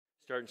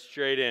Starting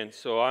straight in.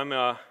 So I'm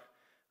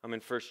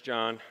in 1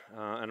 John,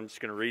 and I'm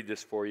just going to read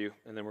this for you,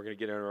 and then we're going to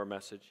get into our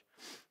message.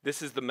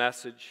 This is the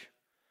message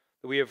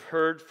that we have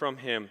heard from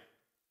him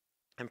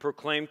and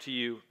proclaim to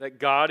you, that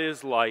God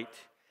is light,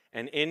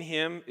 and in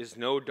him is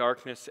no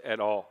darkness at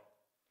all.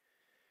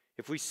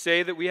 If we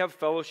say that we have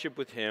fellowship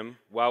with him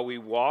while we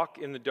walk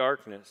in the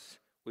darkness,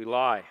 we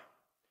lie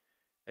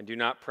and do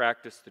not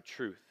practice the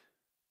truth.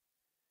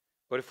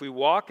 But if we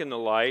walk in the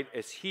light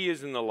as he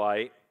is in the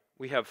light,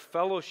 we have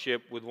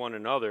fellowship with one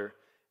another,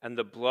 and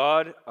the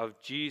blood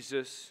of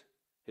Jesus,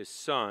 his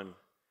Son,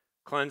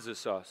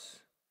 cleanses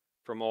us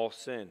from all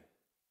sin.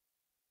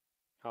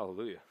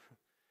 Hallelujah.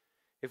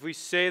 If we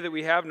say that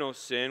we have no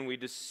sin, we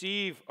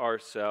deceive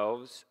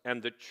ourselves,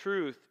 and the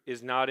truth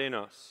is not in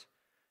us.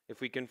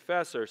 If we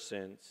confess our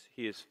sins,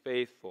 he is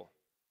faithful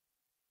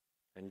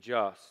and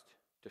just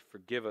to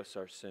forgive us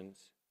our sins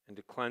and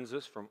to cleanse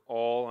us from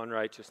all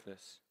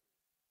unrighteousness.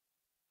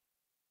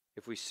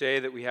 If we say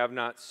that we have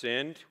not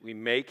sinned, we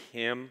make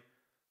him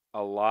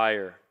a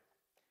liar,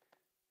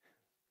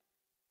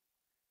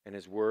 and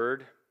his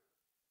word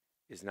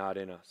is not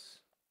in us.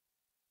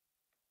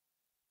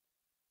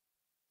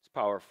 It's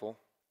powerful.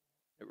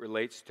 It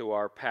relates to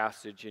our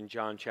passage in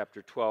John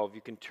chapter 12.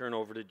 You can turn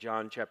over to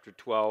John chapter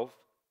 12.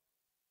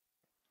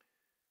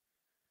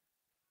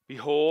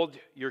 Behold,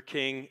 your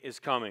king is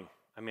coming.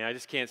 I mean, I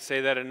just can't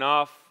say that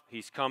enough.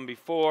 He's come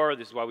before.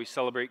 This is why we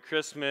celebrate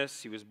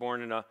Christmas. He was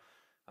born in a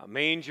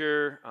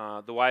manger.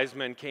 The wise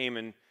men came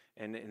and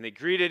they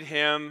greeted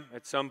him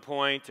at some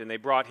point, and they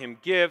brought him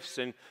gifts.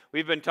 And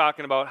we've been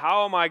talking about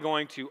how am I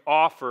going to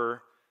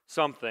offer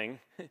something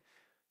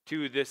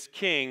to this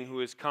king who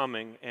is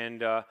coming.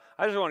 And I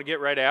just want to get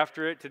right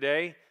after it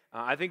today.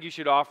 I think you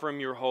should offer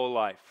him your whole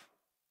life.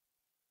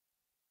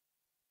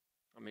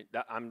 I mean,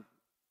 I'm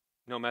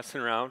no messing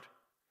around.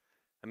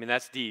 I mean,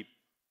 that's deep.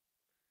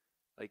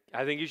 Like,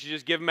 I think you should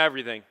just give him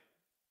everything.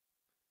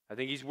 I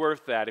think he's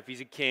worth that. If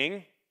he's a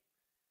king,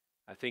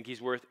 I think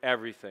he's worth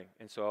everything.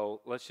 And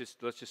so let's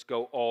just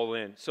go all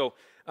in. So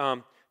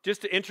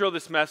just to intro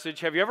this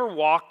message, have you ever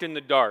walked in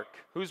the dark?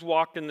 Who's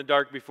walked in the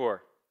dark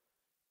before?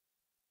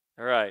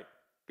 All right,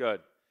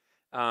 good.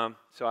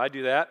 So I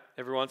do that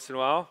every once in a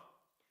while.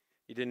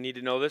 You didn't need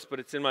to know this, but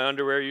it's in my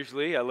underwear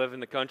usually. I live in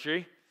the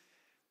country.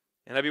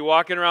 And I'd be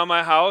walking around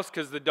my house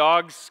because the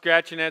dog's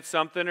scratching at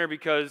something, or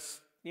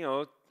because,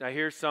 I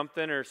hear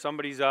something or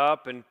somebody's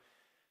up, and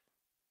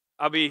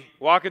I'll be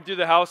walking through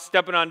the house,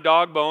 stepping on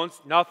dog bones.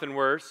 Nothing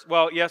worse.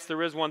 Well, yes,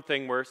 there is one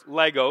thing worse.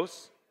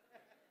 Legos.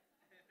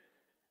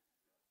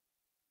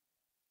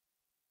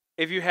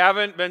 If you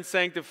haven't been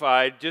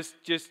sanctified, just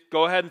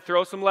go ahead and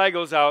throw some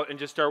Legos out and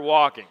just start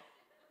walking.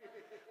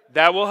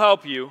 That will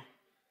help you.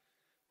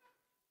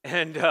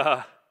 And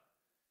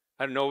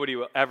nobody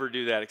will ever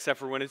do that except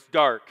for when it's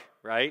dark,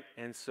 right?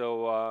 And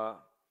so,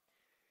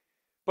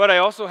 but I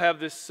also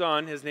have this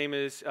son. His name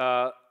is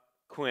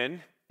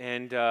Quinn,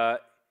 and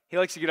he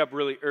likes to get up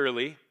really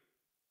early,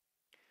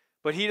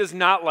 but he does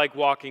not like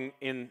walking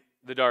in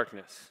the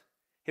darkness.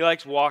 He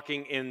likes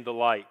walking in the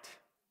light,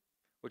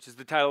 which is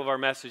the title of our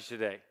message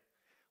today.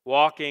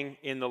 Walking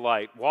in the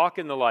light. Walk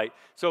in the light.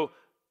 So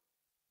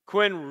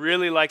Quinn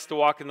really likes to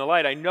walk in the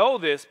light. I know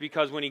this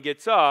because when he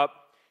gets up,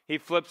 he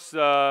flips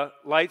the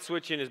light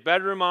switch in his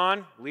bedroom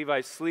on.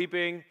 Levi's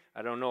sleeping.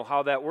 I don't know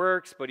how that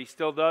works, but he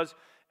still does.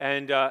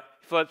 And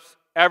flips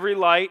every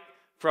light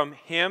from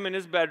him in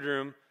his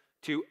bedroom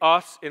to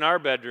us in our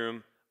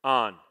bedroom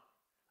on.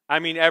 I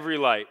mean every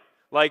light.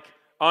 Like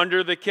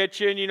under the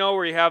kitchen,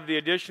 where you have the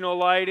additional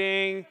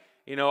lighting,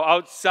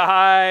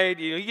 outside,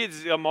 he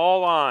gets them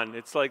all on.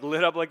 It's like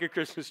lit up like a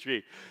Christmas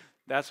tree.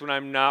 That's when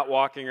I'm not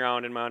walking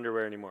around in my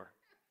underwear anymore.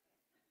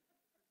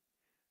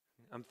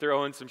 I'm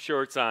throwing some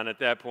shorts on at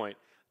that point.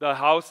 The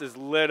house is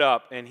lit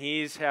up, and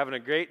he's having a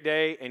great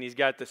day, and he's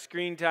got the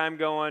screen time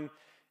going,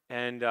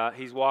 and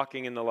he's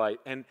walking in the light.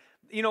 And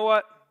you know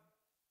what?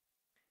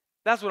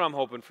 That's what I'm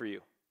hoping for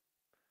you.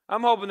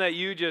 I'm hoping that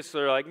you just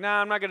are like,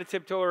 I'm not going to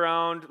tiptoe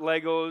around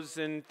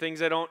Legos and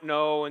things I don't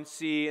know and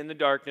see in the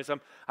darkness.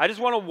 I just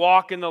want to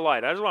walk in the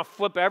light. I just want to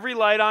flip every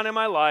light on in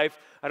my life.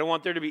 I don't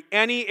want there to be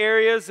any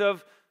areas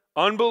of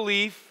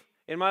unbelief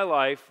in my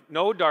life,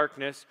 no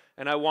darkness,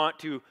 and I want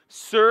to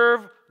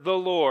serve the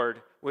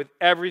Lord with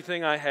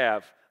everything I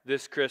have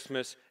this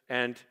Christmas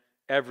and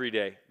every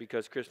day,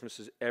 because Christmas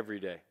is every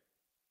day.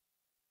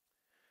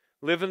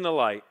 Live in the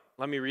light.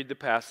 Let me read the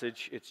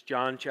passage. It's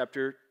John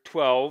chapter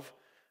 12,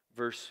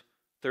 verse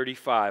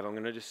 35. I'm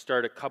going to just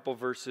start a couple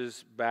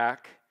verses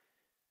back.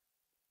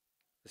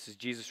 This is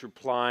Jesus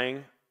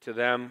replying to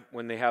them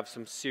when they have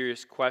some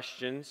serious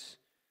questions.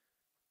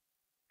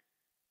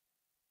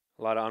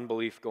 A lot of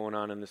unbelief going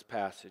on in this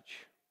passage.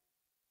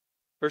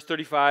 Verse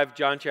 35,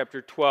 John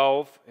chapter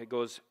 12. It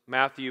goes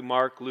Matthew,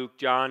 Mark, Luke,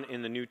 John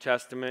in the New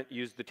Testament.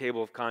 Use the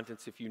table of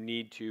contents if you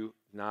need to.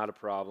 Not a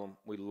problem.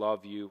 We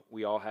love you.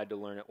 We all had to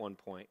learn at one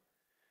point.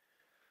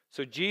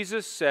 So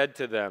Jesus said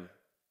to them,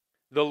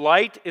 "The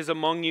light is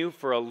among you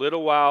for a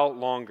little while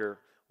longer.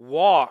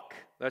 Walk."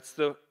 That's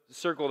the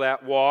circle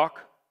that. Walk.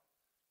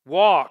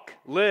 Walk.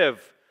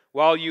 Live.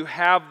 while you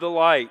have the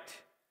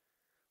light,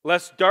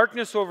 lest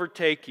darkness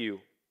overtake you.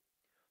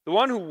 The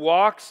one who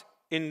walks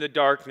in the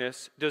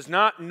darkness does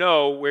not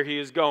know where he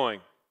is going.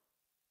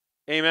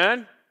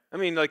 Amen? I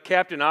mean, like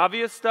Captain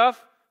Obvious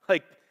stuff.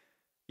 Like,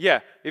 yeah,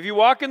 if you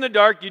walk in the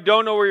dark, you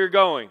don't know where you're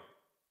going.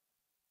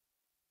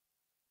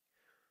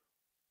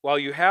 While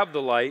you have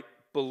the light,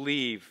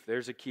 believe.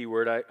 There's a key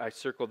word. I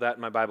circled that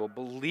in my Bible.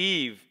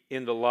 Believe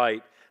in the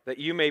light, that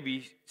you may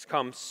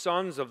become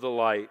sons of the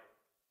light.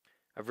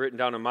 I've written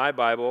down in my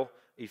Bible,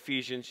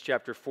 Ephesians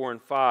chapter 4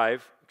 and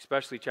 5,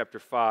 especially chapter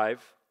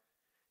 5.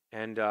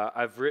 And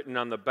I've written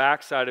on the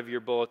back side of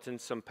your bulletin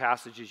some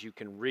passages you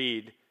can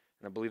read,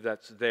 and I believe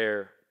that's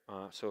there.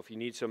 So if you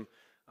need some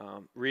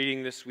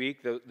reading this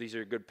week, these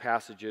are good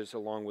passages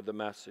along with the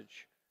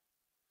message.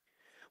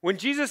 When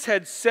Jesus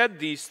had said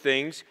these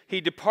things,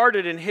 he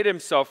departed and hid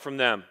himself from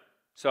them.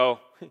 So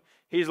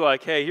he's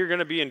like, hey, you're going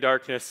to be in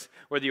darkness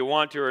whether you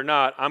want to or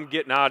not. I'm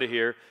getting out of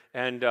here.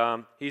 And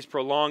he's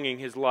prolonging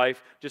his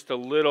life just a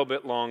little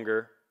bit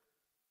longer.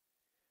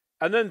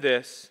 And then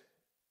this,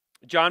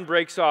 John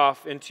breaks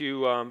off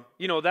into,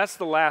 that's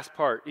the last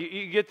part.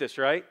 You get this,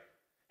 right?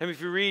 I mean,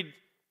 if you read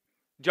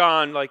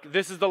John, like,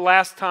 this is the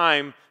last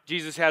time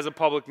Jesus has a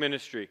public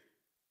ministry.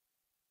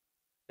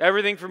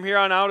 Everything from here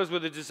on out is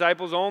with the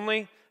disciples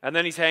only, and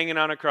then he's hanging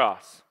on a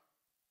cross.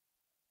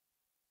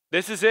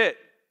 This is it.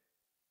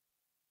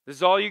 This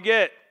is all you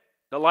get.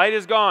 The light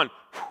is gone.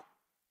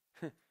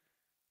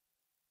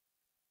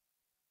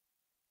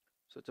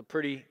 So it's a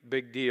pretty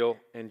big deal,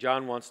 and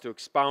John wants to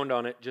expound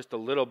on it just a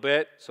little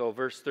bit. So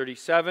verse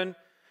 37,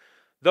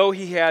 though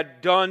he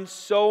had done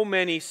so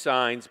many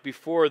signs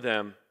before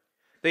them,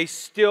 they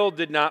still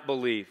did not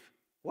believe.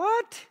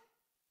 What?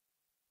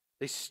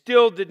 They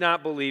still did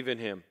not believe in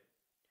him.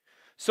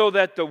 So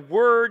that the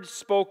word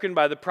spoken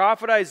by the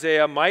prophet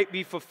Isaiah might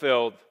be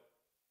fulfilled.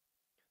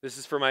 This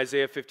is from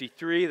Isaiah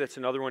 53. That's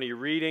another one of your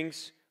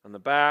readings on the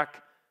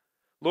back.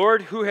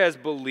 Lord, who has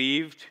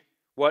believed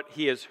what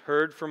he has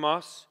heard from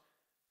us?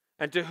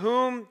 And to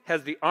whom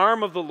has the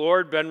arm of the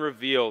Lord been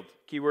revealed?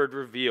 Keyword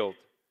revealed.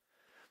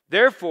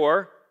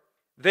 Therefore,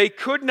 they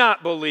could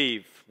not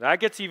believe. That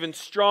gets even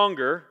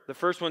stronger. The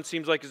first one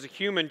seems like it's a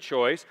human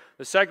choice.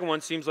 The second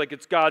one seems like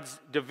it's God's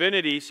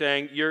divinity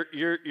saying,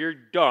 you're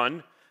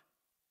done.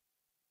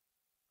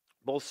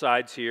 Both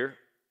sides here,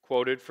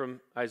 quoted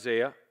from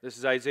Isaiah. This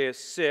is Isaiah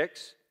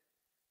 6.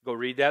 Go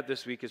read that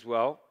this week as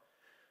well.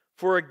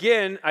 For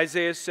again,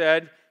 Isaiah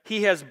said,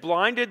 he has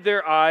blinded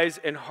their eyes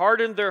and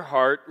hardened their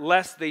heart,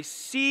 lest they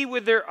see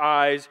with their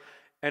eyes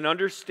and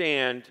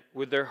understand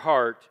with their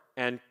heart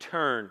and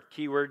turn.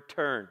 Keyword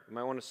turn. You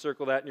might want to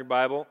circle that in your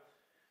Bible.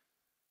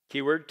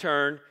 Keyword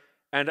turn.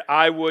 And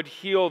I would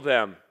heal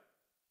them.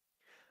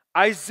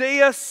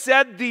 Isaiah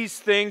said these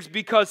things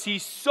because he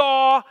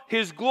saw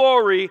his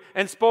glory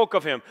and spoke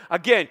of him.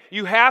 Again,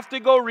 you have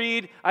to go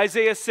read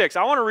Isaiah 6.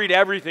 I want to read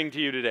everything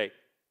to you today.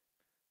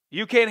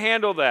 You can't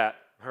handle that,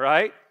 all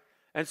right?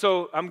 And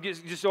so I'm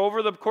just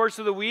over the course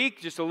of the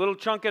week, just a little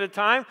chunk at a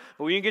time.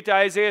 But when you get to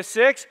Isaiah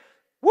 6,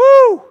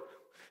 woo!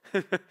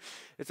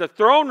 It's a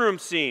throne room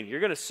scene. You're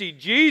going to see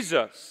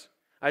Jesus.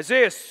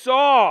 Isaiah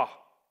saw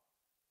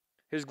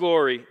his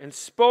glory and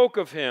spoke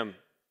of him.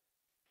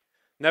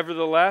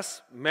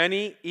 Nevertheless,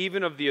 many,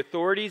 even of the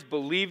authorities,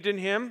 believed in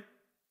him.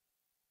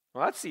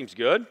 Well, that seems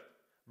good.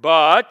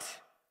 But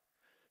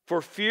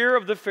for fear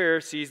of the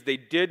Pharisees, they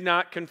did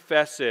not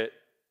confess it.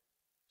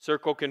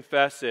 Circle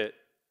confess it.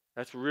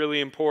 That's really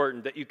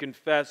important, that you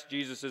confess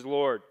Jesus is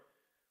Lord.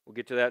 We'll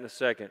get to that in a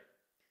second.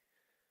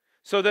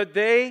 So that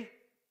they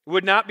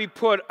would not be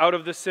put out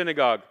of the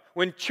synagogue.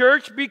 When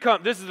church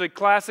becomes, this is a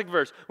classic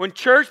verse, when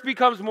church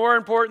becomes more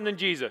important than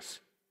Jesus,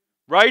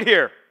 right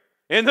here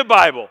in the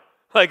Bible,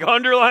 like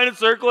underline and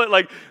circle it,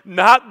 like,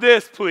 not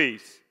this,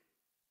 please.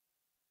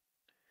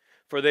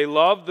 For they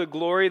love the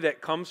glory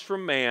that comes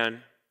from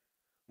man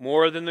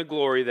more than the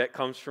glory that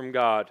comes from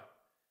God.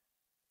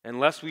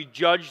 Unless we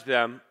judge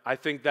them, I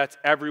think that's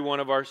every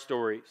one of our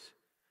stories.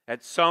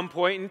 At some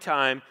point in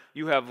time,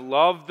 you have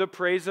loved the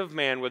praise of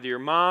man, whether your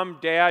mom,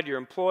 dad, your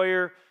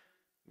employer,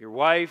 your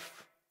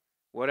wife,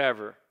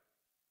 whatever.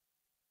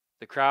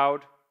 The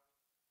crowd,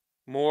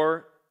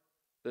 more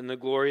than the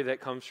glory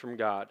that comes from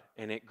God.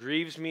 And it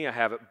grieves me. I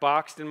have it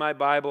boxed in my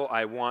Bible.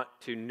 I want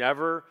to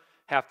never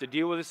have to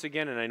deal with this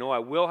again, and I know I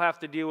will have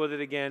to deal with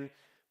it again,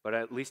 but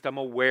at least I'm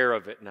aware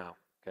of it now,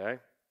 okay?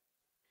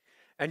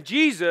 And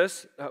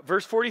Jesus,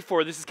 verse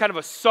 44, this is kind of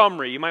a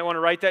summary. You might want to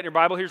write that in your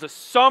Bible. Here's a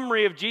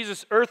summary of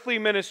Jesus' earthly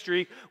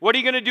ministry. What are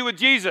you going to do with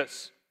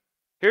Jesus?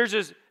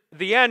 Here's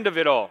the end of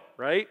it all,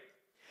 right?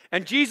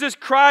 And Jesus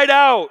cried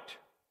out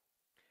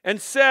and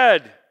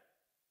said,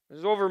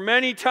 there's over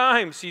many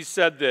times he's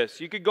said this.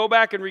 You could go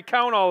back and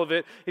recount all of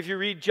it if you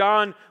read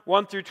John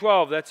 1 through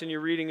 12. That's in your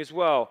reading as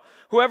well.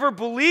 Whoever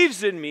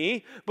believes in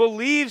me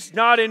believes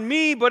not in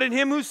me, but in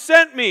him who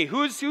sent me.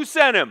 Who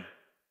sent him?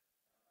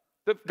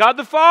 God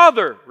the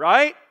Father,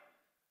 right?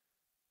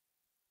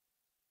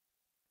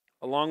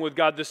 Along with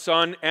God the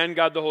Son and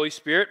God the Holy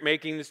Spirit,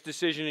 making this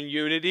decision in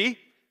unity.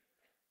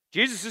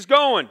 Jesus is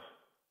going.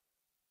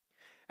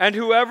 And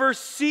whoever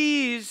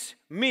sees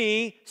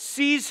me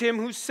sees him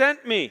who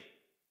sent me.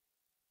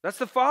 That's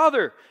the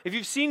Father. If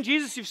you've seen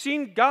Jesus, you've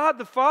seen God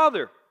the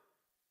Father.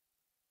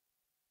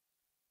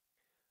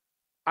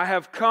 I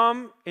have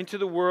come into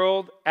the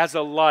world as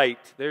a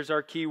light. There's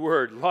our key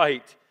word,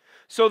 light.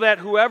 So that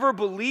whoever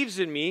believes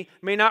in me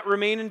may not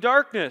remain in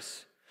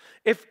darkness.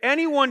 If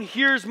anyone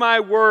hears my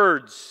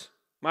words,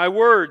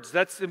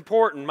 that's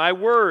important, my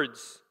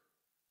words,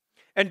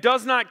 and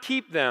does not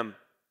keep them,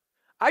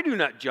 I do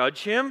not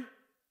judge him.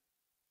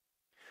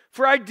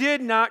 For I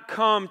did not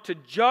come to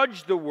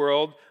judge the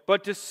world,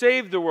 but to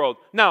save the world.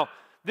 Now,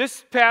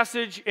 this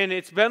passage, and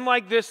it's been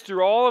like this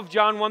through all of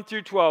John 1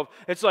 through 12,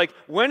 it's like,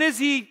 when is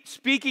he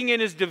speaking in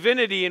his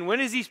divinity, and when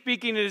is he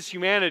speaking in his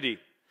humanity?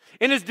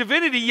 In his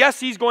divinity, yes,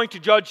 he's going to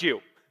judge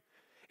you.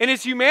 In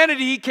his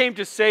humanity, he came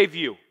to save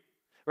you,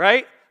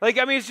 right?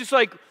 It's just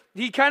like,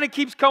 he kind of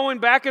keeps going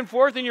back and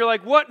forth, and you're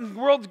like, what in the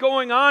world's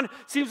going on?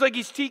 Seems like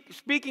he's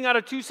speaking out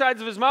of two sides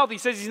of his mouth. He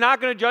says he's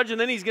not going to judge,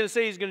 and then he's going to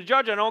say he's going to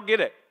judge. I don't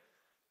get it.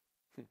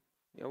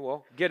 Yeah,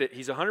 well, get it.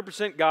 He's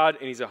 100% God,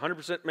 and he's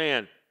 100%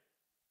 man.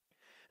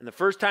 And the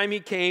first time he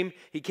came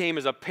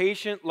as a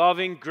patient,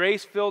 loving,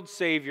 grace-filled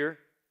Savior.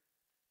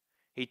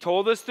 He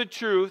told us the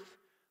truth,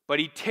 but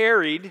he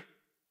tarried.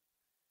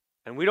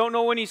 And we don't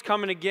know when he's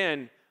coming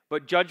again,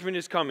 but judgment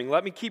is coming.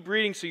 Let me keep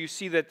reading so you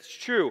see that it's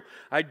true.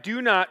 I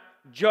do not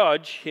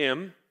judge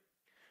him,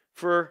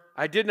 for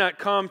I did not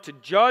come to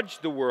judge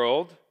the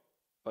world,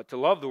 but to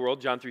love the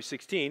world, John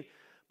 3:16,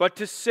 but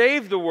to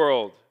save the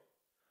world.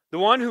 The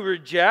one who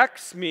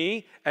rejects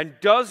me and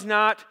does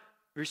not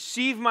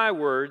receive my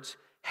words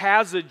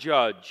has a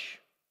judge.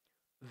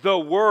 The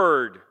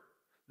word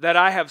that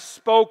I have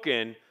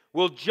spoken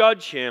will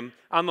judge him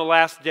on the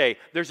last day.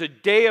 There's a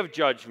day of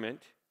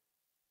judgment.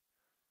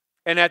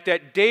 And at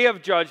that day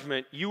of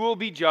judgment, you will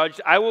be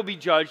judged, I will be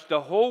judged,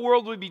 the whole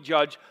world will be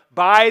judged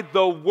by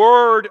the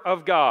word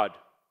of God.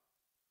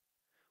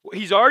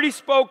 He's already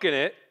spoken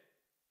it.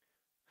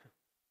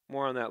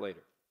 More on that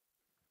later.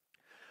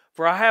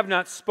 For I have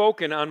not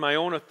spoken on my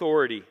own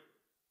authority.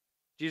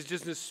 Jesus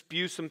just to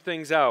spew some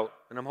things out,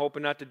 and I'm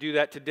hoping not to do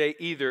that today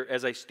either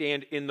as I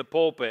stand in the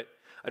pulpit.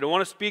 I don't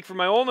want to speak for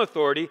my own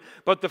authority,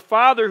 but the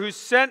Father who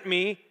sent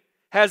me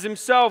has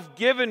himself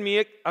given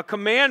me a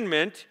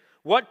commandment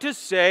what to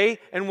say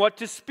and what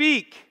to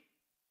speak.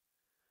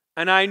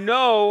 And I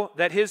know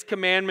that his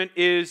commandment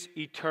is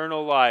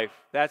eternal life.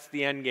 That's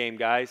the end game,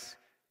 guys,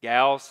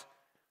 gals.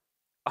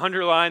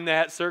 Underline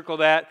that, circle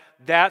that.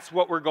 That's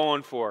what we're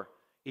going for.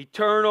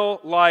 Eternal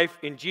life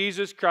in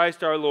Jesus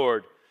Christ our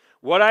Lord.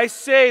 What I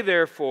say,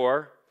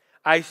 therefore,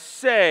 I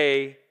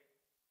say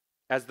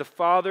as the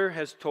Father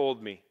has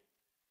told me.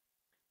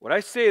 What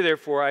I say,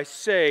 therefore, I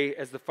say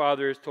as the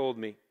Father has told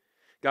me.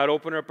 God,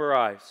 open up our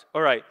eyes.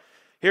 All right,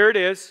 here it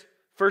is.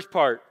 First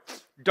part,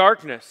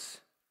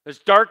 darkness. There's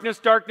darkness,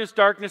 darkness,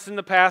 darkness in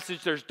the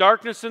passage. There's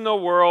darkness in the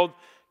world.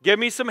 Give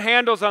me some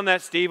handles on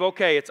that, Steve.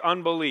 Okay, it's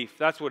unbelief.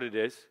 That's what it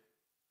is.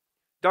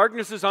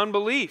 Darkness is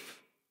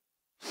unbelief.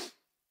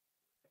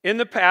 In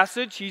the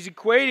passage, he's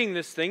equating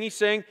this thing. He's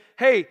saying,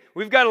 hey,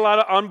 we've got a lot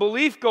of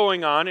unbelief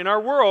going on in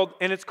our world,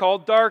 and it's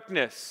called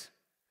darkness.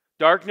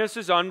 Darkness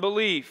is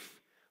unbelief.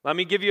 Let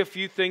me give you a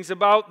few things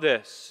about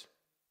this.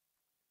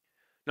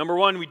 Number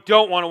one, we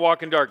don't want to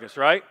walk in darkness,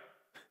 right?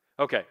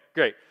 Okay,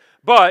 great.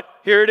 But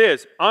here it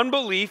is.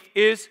 Unbelief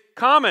is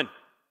common.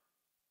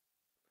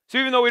 So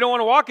even though we don't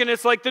want to walk in it,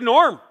 it's like the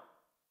norm.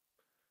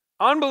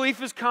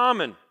 Unbelief is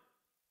common.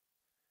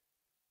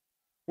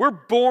 We're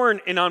born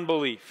in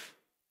unbelief.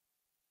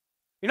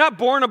 You're not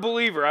born a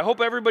believer. I hope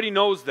everybody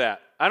knows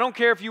that. I don't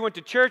care if you went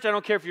to church. I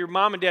don't care if your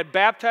mom and dad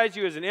baptized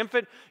you as an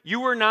infant.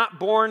 You were not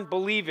born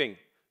believing.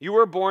 You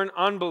were born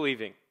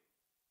unbelieving.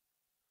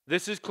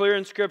 This is clear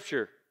in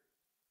Scripture.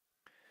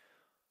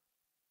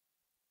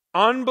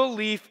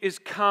 Unbelief is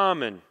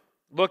common.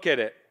 Look at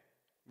it.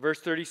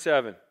 Verse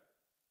 37.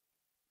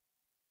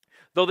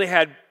 Though they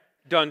had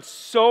done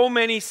so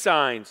many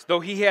signs,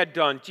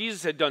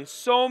 Jesus had done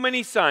so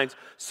many signs,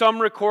 some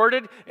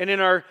recorded, and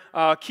in our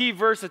key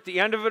verse at the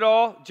end of it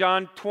all,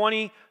 John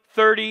 20,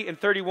 30, and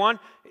 31,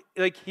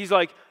 he's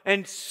like,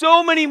 and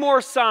so many more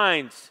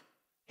signs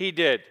he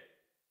did,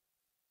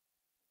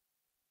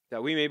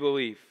 that we may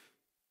believe.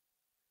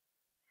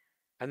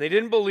 And they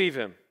didn't believe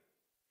him.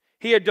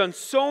 He had done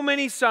so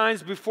many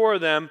signs before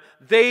them,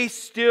 they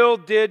still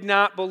did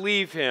not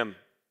believe him.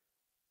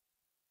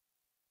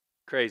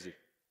 Crazy.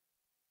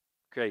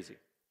 Crazy.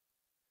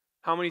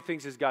 How many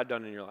things has God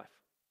done in your life?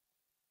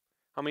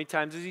 How many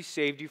times has he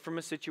saved you from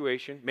a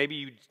situation? Maybe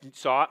you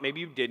saw it, maybe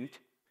you didn't.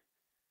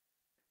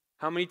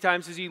 How many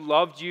times has he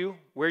loved you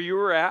where you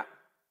were at?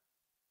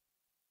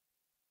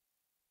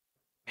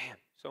 Man,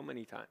 so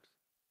many times.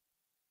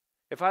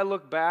 If I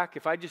look back,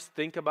 if I just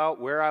think about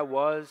where I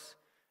was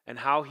and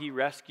how he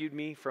rescued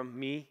me,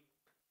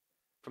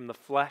 from the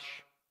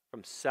flesh,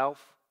 from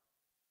self,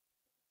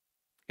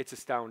 it's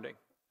astounding.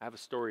 I have a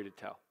story to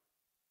tell.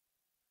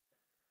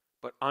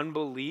 But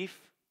unbelief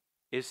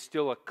is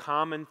still a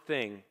common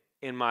thing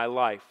in my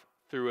life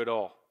through it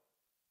all.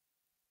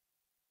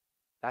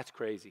 That's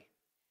crazy.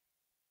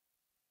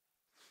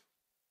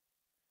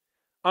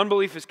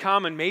 Unbelief is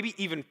common, maybe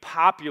even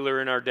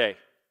popular in our day.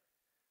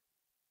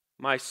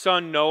 My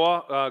son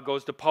Noah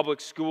goes to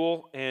public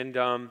school,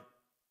 and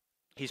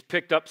he's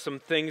picked up some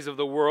things of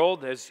the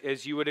world,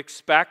 as you would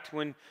expect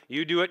when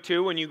you do it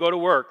too when you go to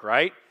work,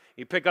 right?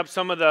 You pick up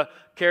some of the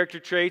character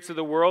traits of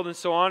the world and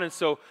so on, and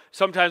so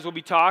sometimes we'll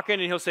be talking,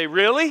 and he'll say,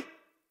 "Really?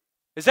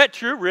 Is that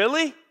true?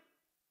 Really?"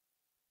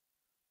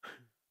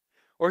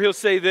 Or he'll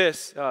say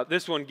this,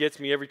 this one gets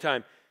me every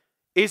time.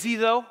 "Is he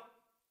though?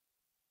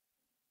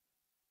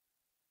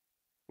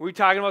 Were we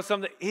talking about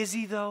something? Is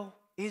he though?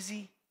 Is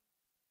he?"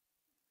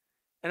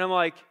 And I'm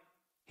like,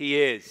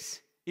 he is.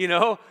 You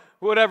know,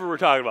 whatever we're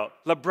talking about.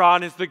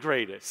 LeBron is the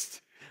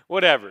greatest.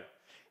 Whatever.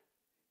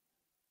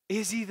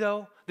 Is he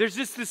though? There's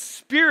just this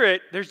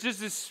spirit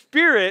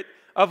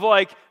of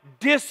like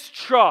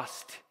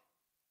distrust.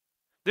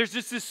 There's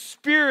just this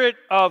spirit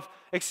of,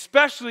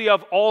 especially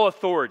of all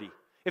authority.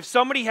 If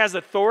somebody has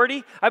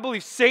authority, I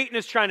believe Satan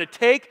is trying to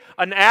take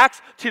an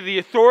axe to the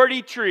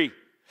authority tree.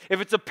 If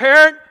it's a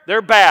parent,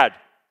 they're bad.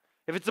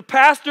 If it's a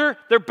pastor,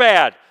 they're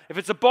bad. If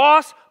it's a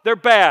boss, they're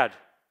bad.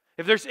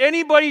 If there's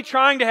anybody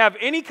trying to have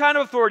any kind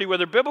of authority,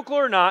 whether biblical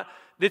or not,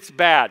 it's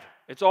bad.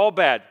 It's all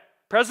bad.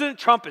 President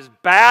Trump is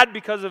bad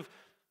because of...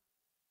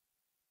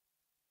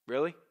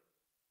 Really?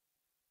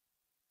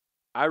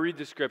 I read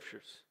the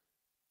scriptures.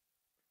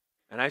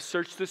 And I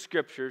search the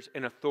scriptures,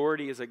 and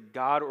authority is a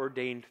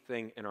God-ordained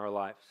thing in our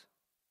lives.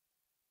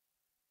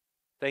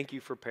 Thank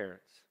you for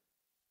parents.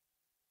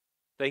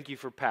 Thank you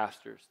for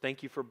pastors.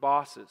 Thank you for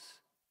bosses.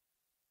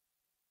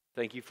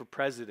 Thank you for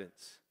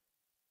presidents.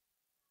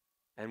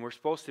 And we're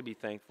supposed to be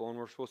thankful, and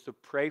we're supposed to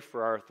pray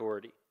for our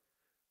authority.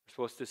 We're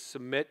supposed to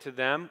submit to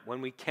them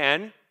when we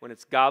can, when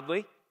it's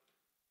godly.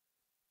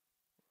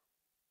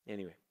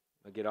 Anyway,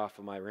 I'll get off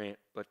of my rant,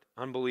 but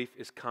unbelief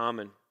is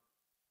common.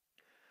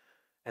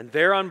 And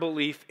their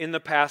unbelief in the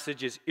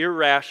passage is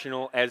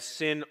irrational, as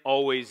sin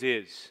always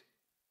is.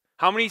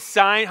 How many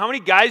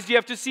guys do you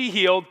have to see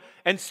healed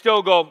and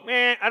still go,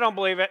 I don't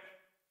believe it?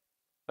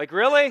 Like,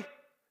 really?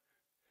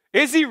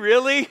 Is he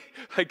really?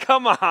 Like,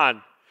 come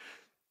on.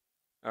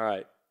 All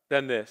right,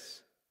 then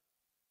this.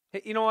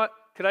 Hey, you know what?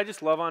 Could I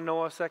just love on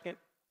Noah a second?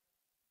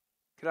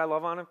 Could I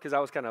love on him? Because I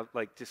was kind of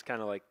like,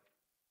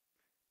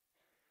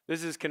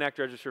 this is Connect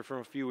Register from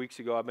a few weeks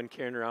ago. I've been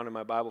carrying around in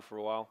my Bible for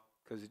a while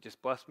because it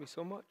just blessed me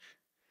so much.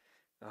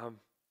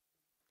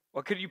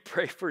 What could you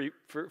pray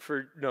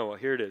for Noah?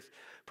 Here it is.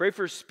 Pray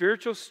for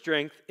spiritual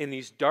strength in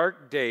these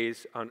dark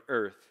days on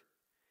earth.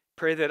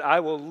 Pray that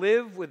I will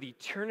live with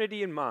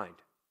eternity in mind.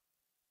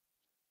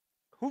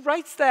 Who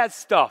writes that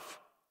stuff?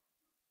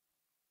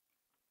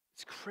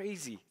 It's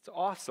crazy. It's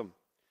awesome.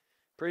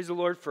 Praise the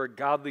Lord for a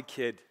godly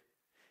kid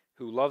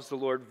who loves the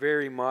Lord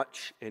very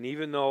much. And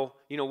even though,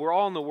 we're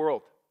all in the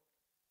world.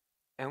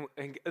 And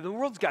the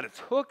world's got its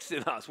hooks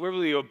in us, whether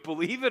we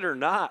believe it or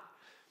not.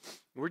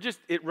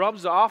 It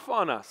rubs off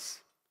on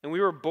us. And we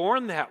were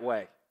born that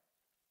way.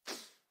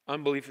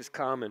 Unbelief is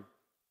common.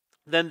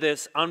 Then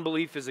this,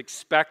 unbelief is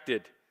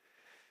expected.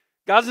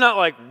 God's not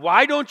like,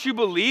 why don't you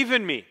believe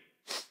in me?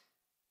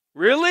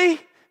 Really?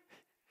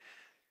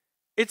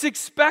 It's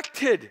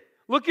expected.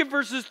 Look at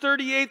verses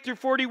 38 through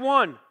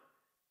 41.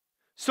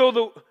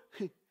 So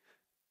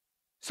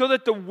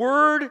that the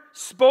word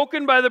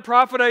spoken by the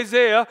prophet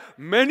Isaiah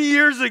many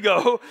years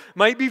ago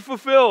might be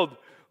fulfilled.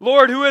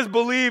 Lord, who has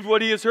believed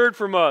what he has heard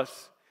from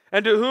us?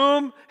 And to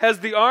whom has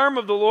the arm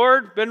of the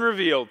Lord been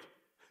revealed?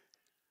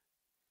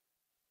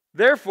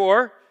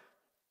 Therefore,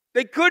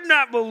 they could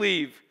not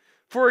believe.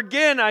 For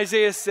again,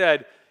 Isaiah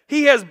said,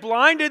 he has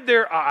blinded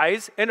their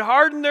eyes and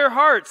hardened their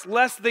hearts,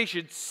 lest they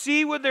should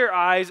see with their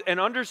eyes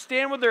and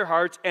understand with their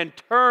hearts and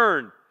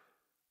turn.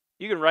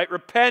 You can write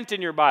repent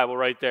in your Bible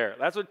right there.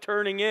 That's what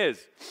turning is.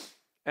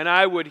 And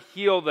I would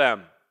heal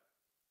them.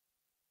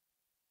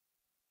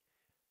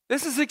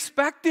 This is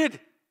expected.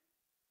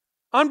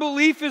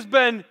 Unbelief has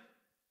been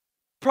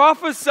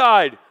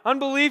prophesied.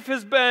 Unbelief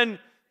has been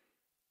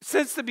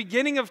since the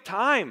beginning of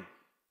time.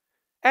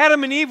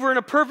 Adam and Eve were in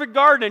a perfect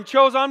garden and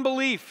chose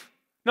unbelief.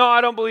 No,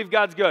 I don't believe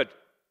God's good.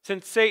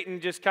 Since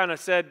Satan just kind of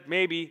said,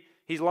 maybe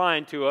he's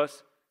lying to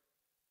us.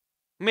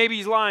 Maybe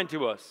he's lying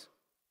to us.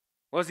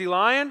 Was he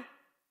lying?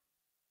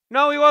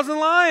 No, he wasn't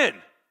lying.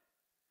 I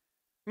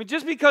mean,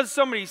 just because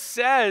somebody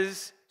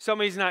says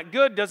somebody's not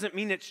good doesn't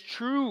mean it's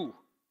true.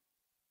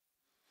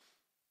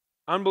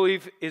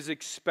 Unbelief is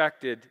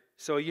expected.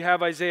 So you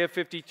have Isaiah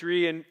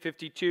 53 and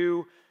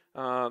 52.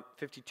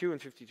 52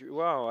 and 53.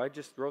 Wow, I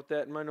just wrote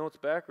that in my notes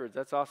backwards.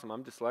 That's awesome.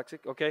 I'm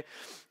dyslexic. Okay.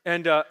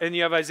 And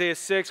you have Isaiah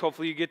 6.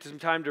 Hopefully you get some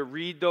time to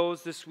read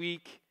those this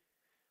week.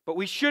 But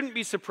we shouldn't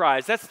be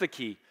surprised. That's the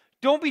key.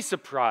 Don't be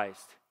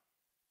surprised.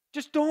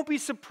 Just don't be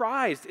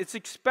surprised. It's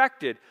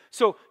expected.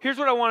 So here's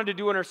what I wanted to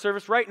do in our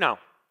service right now.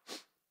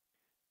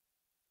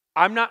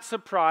 I'm not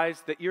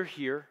surprised that you're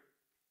here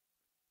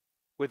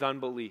with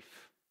unbelief.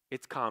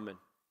 It's common.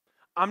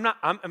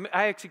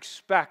 I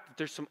expect that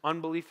there's some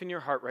unbelief in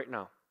your heart right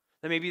now.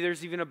 That maybe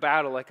there's even a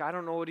battle, like, I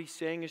don't know what he's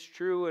saying is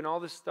true and all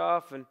this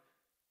stuff. And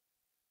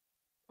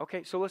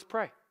okay, so let's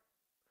pray.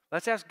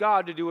 Let's ask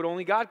God to do what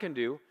only God can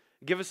do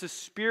Give us a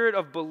spirit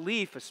of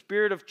belief, a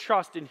spirit of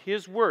trust in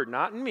His Word,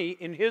 not in me,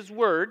 in His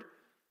Word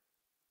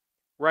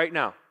right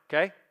now,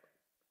 okay?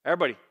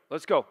 Everybody,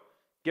 let's go.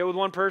 Get with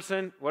one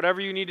person, whatever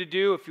you need to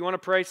do. If you want to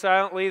pray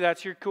silently,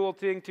 that's your cool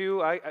thing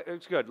too.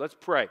 It's good. Let's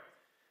pray.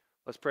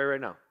 Let's pray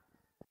right now.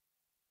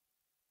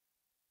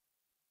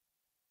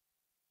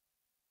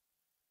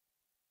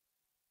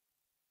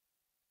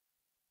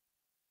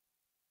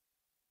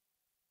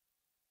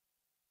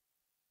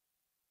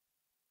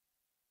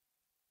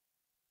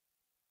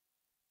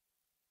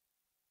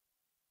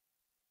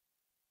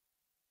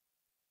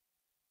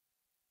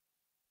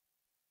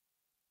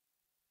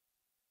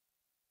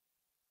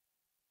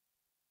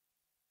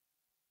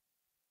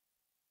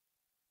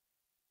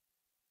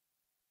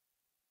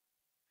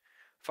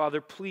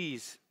 Father,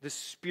 please, the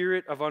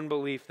spirit of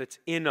unbelief that's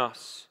in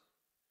us,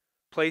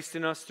 placed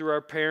in us through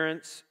our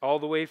parents, all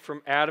the way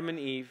from Adam and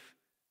Eve,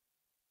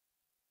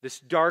 this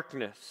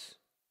darkness,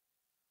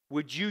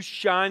 would you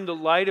shine the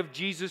light of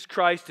Jesus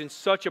Christ in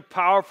such a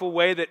powerful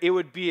way that it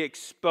would be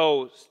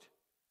exposed?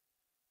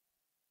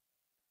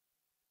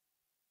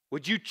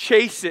 Would you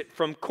chase it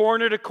from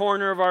corner to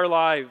corner of our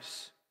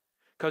lives?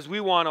 Because we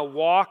want to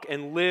walk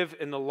and live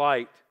in the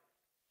light.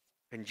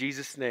 In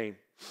Jesus' name,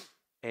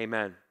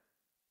 amen.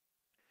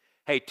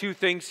 Hey, two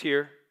things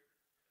here.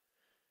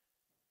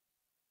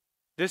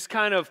 This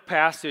kind of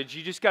passage,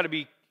 you just got to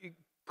be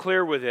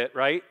clear with it,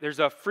 right? There's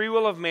a free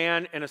will of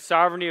man and a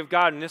sovereignty of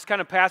God. And this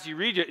kind of passage, you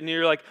read it and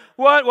you're like,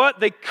 what?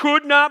 They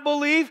could not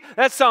believe?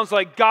 That sounds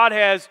like God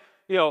has,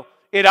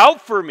 it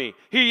out for me.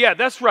 Yeah,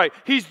 that's right.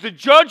 He's the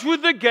judge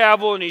with the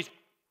gavel and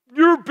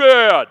you're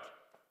bad.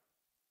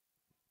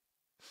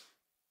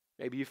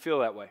 Maybe you feel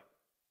that way.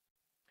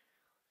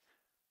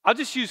 I'll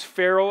just use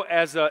Pharaoh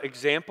as an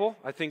example.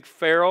 I think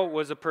Pharaoh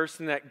was a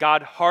person that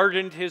God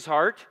hardened his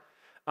heart.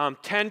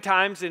 10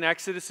 times in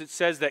Exodus it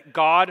says that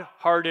God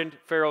hardened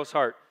Pharaoh's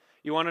heart.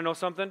 You want to know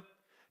something?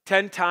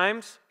 10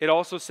 times it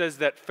also says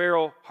that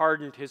Pharaoh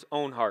hardened his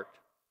own heart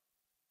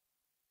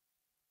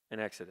in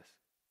Exodus.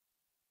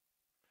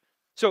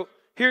 So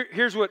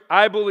here's what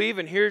I believe,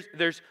 and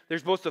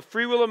there's both the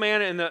free will of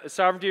man and the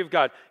sovereignty of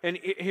God. And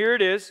here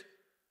it is.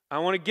 I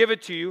want to give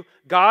it to you.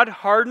 God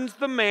hardens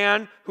the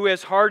man who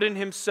has hardened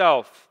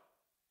himself.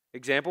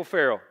 Example,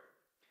 Pharaoh.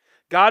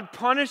 God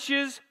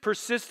punishes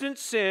persistent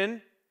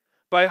sin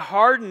by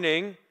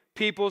hardening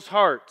people's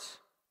hearts.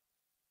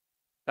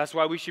 That's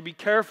why we should be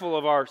careful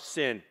of our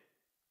sin.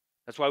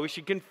 That's why we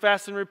should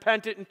confess and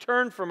repent it and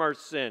turn from our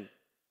sin.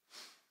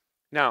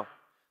 Now,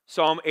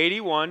 Psalm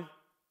 81,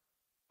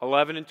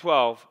 11 and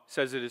 12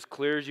 says it as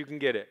clear as you can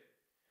get it.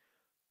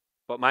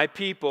 But my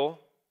people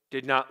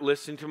did not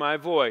listen to my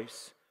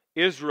voice.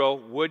 Israel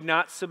would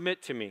not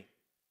submit to me.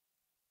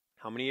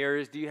 How many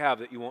areas do you have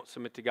that you won't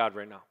submit to God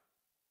right now?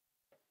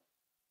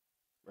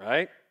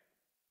 Right?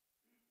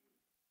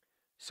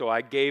 So I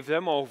gave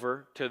them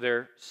over to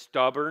their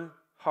stubborn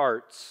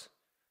hearts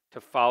to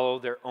follow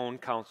their own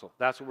counsel.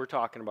 That's what we're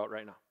talking about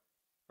right now.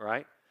 All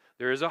right?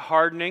 There is a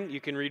hardening.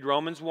 You can read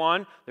Romans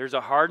 1. There's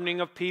a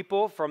hardening of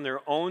people from their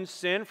own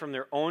sin, from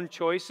their own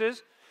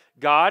choices.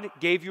 God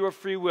gave you a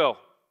free will.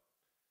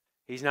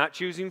 He's not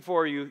choosing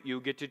for you. You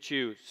get to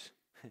choose.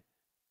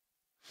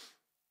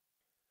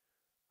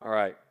 All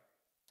right.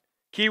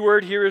 Key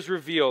word here is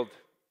revealed.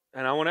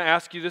 And I want to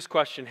ask you this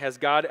question. Has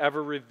God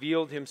ever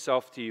revealed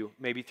himself to you?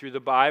 Maybe through the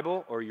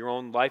Bible or your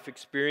own life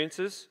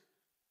experiences?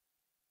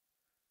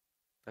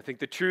 I think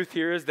the truth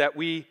here is that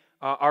we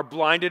are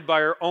blinded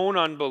by our own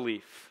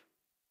unbelief.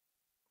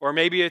 Or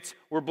maybe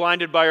we're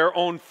blinded by our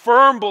own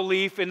firm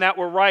belief in that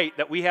we're right,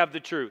 that we have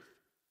the truth.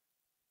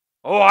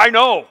 Oh, I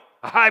know.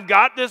 I've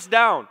got this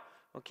down.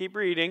 I'll keep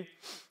reading.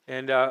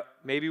 And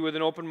maybe with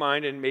an open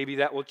mind, and maybe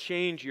that will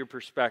change your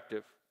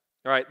perspective.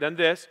 All right, then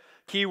this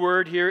key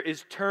word here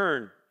is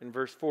turn in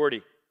verse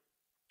 40.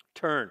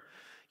 Turn.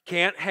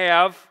 Can't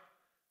have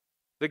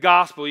the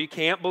gospel, you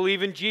can't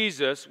believe in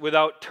Jesus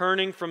without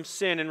turning from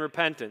sin and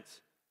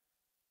repentance.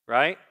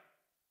 Right?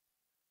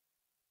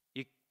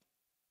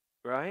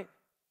 Right?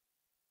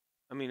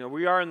 I mean,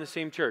 we are in the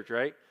same church,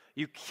 right?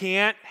 You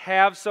can't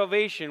have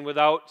salvation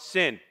without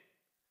sin.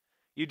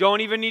 You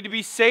don't even need to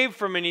be saved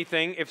from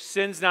anything if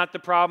sin's not the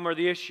problem or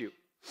the issue.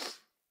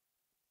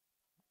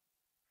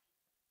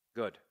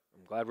 Good.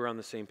 I'm glad we're on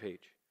the same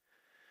page.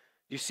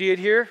 You see it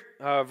here?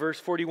 Verse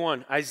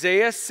 41.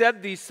 Isaiah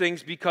said these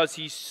things because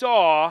he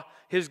saw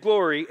his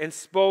glory and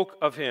spoke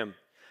of him.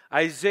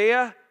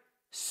 Isaiah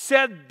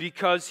said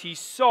because he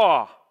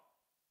saw.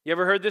 You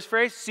ever heard this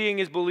phrase? Seeing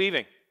is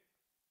believing.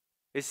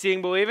 Is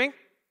seeing believing?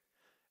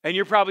 And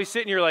you're probably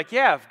sitting here like,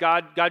 yeah, if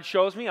God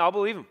shows me, I'll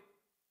believe him.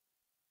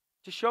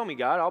 Just show me,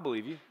 God, I'll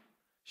believe you.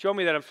 Show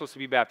me that I'm supposed to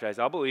be baptized,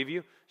 I'll believe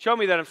you. Show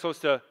me that I'm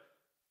supposed to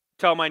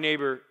tell my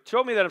neighbor.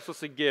 Show me that I'm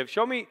supposed to give.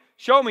 Show me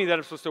that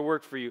I'm supposed to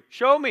work for you.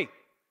 Show me,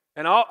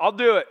 and I'll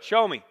do it.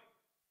 Show me.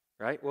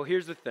 Right? Well,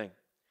 here's the thing.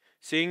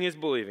 Seeing is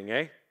believing,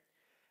 eh?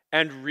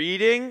 And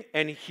reading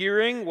and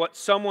hearing what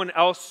someone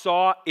else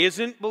saw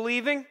isn't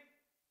believing.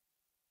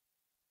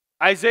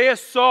 Isaiah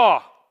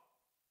saw,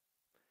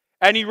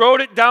 and he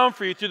wrote it down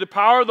for you through the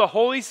power of the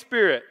Holy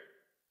Spirit.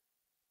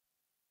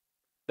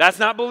 That's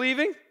not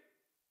believing?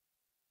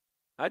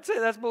 I'd say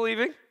that's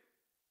believing.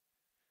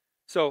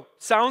 So,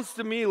 sounds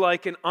to me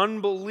like an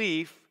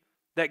unbelief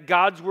that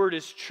God's word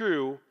is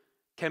true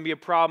can be a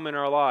problem in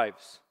our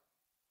lives.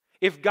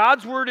 If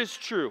God's word is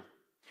true,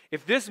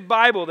 if this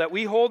Bible that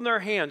we hold in our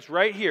hands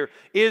right here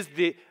is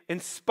the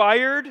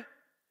inspired,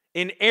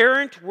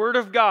 inerrant word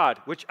of God,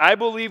 which I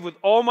believe with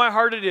all my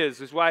heart it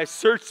is why I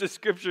search the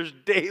scriptures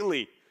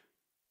daily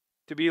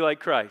to be like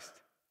Christ,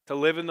 to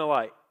live in the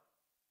light,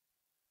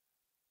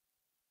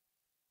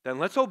 then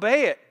let's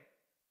obey it.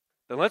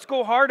 Then let's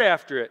go hard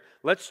after it.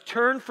 Let's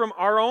turn from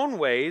our own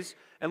ways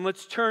and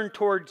let's turn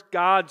towards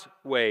God's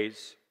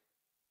ways.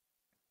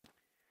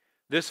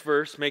 This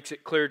verse makes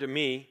it clear to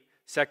me,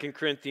 2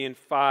 Corinthians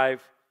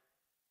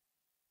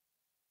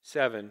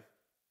 5:7,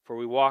 for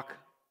we walk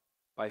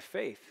by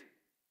faith,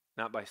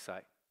 not by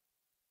sight.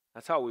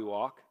 That's how we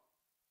walk.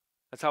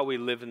 That's how we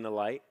live in the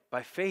light,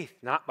 by faith,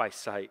 not by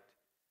sight.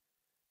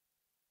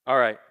 All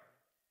right,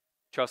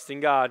 trusting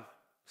God,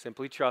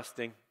 simply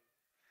trusting.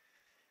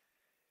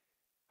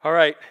 All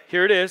right,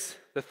 here it is,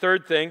 the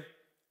third thing.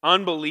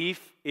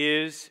 Unbelief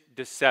is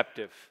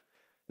deceptive.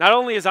 Not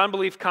only is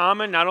unbelief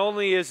common, not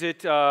only is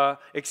it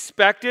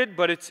expected,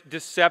 but it's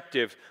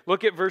deceptive.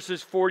 Look at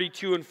verses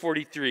 42 and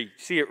 43.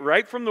 See it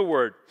right from the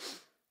word,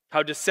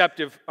 how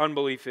deceptive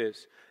unbelief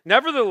is.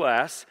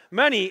 Nevertheless,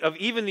 many of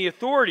even the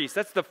authorities,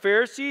 that's the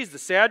Pharisees, the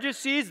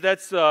Sadducees,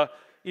 that's the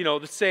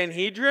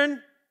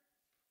Sanhedrin,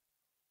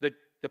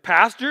 the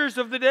pastors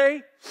of the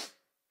day,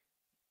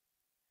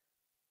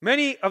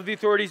 many of the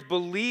authorities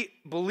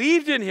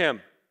believed in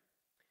him.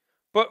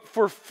 But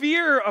for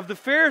fear of the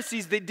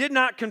Pharisees, they did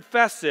not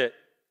confess it.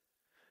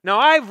 Now,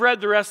 I've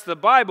read the rest of the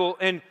Bible,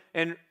 and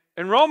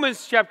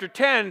Romans chapter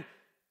 10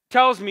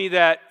 tells me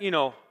that,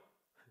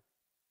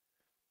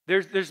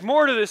 there's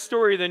more to this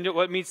story than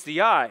what meets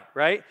the eye,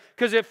 right?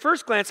 Because at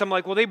first glance, I'm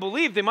like, well, they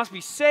believe, they must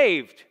be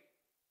saved.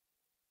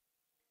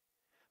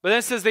 But then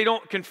it says they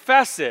don't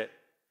confess it.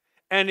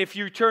 And if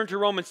you turn to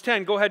Romans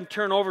 10, go ahead and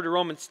turn over to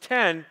Romans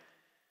 10.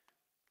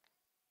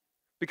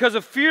 Because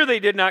of fear, they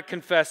did not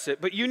confess it.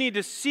 But you need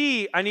to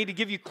see, I need to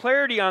give you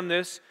clarity on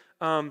this.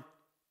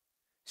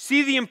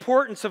 See the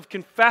importance of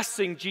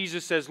confessing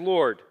Jesus as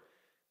Lord.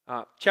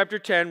 Chapter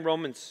 10,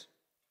 Romans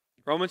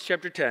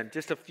chapter 10,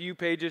 just a few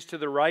pages to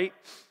the right.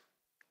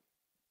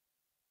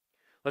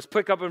 Let's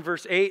pick up in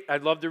verse 8.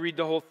 I'd love to read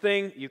the whole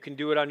thing. You can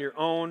do it on your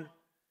own.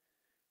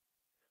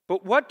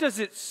 But what does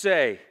it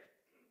say?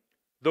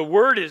 The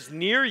word is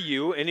near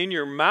you and in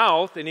your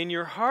mouth and in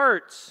your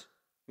hearts.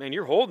 Man,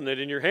 you're holding it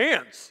in your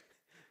hands.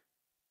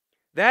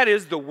 That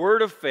is the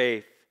word of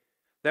faith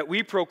that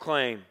we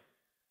proclaim.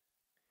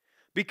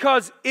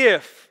 Because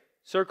if,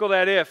 circle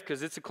that if,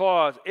 because it's a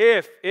clause,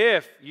 if,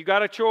 you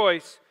got a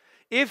choice,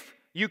 if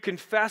you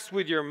confess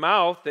with your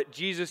mouth that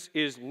Jesus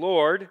is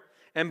Lord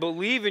and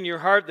believe in your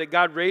heart that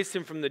God raised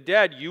him from the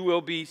dead, you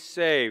will be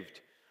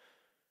saved.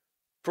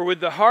 For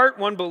with the heart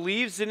one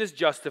believes and is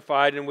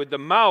justified, and with the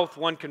mouth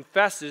one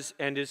confesses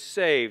and is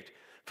saved.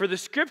 For the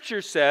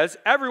scripture says,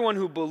 everyone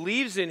who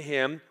believes in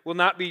him will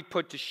not be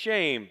put to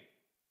shame.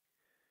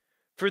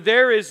 For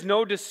there is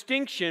no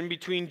distinction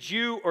between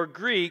Jew or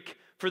Greek,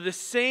 for the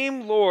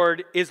same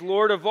Lord is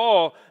Lord of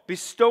all,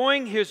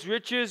 bestowing his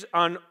riches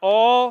on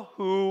all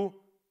who,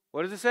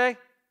 what does it say?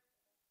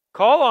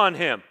 Call on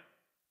him.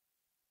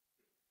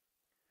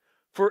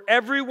 For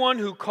everyone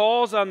who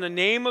calls on the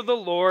name of the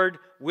Lord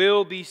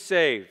will be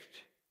saved.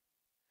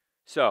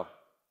 So,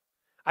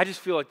 I just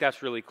feel like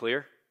that's really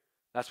clear.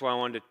 That's why I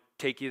wanted to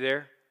take you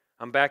there.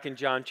 I'm back in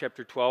John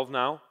chapter 12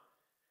 now.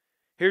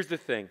 Here's the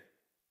thing.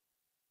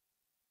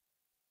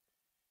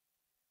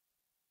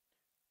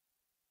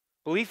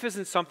 Belief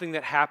isn't something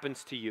that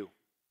happens to you.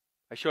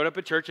 I showed up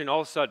at church and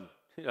all of a sudden,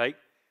 right?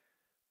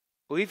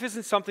 Belief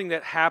isn't something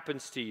that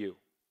happens to you.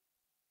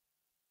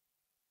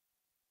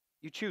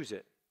 You choose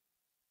it.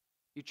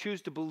 You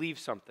choose to believe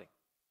something.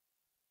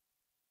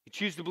 You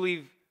choose to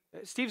believe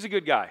Steve's a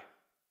good guy.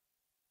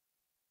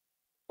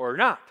 Or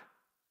not.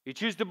 You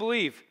choose to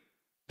believe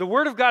the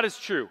Word of God is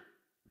true.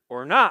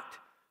 Or not.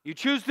 You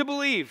choose to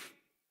believe.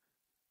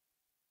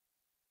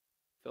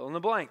 Fill in the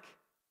blank.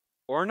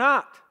 Or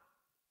not.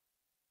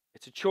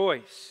 It's a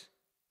choice.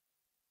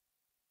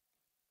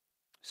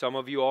 Some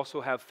of you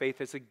also have faith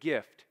as a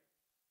gift.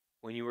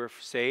 When you were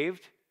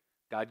saved,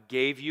 God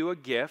gave you a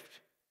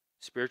gift,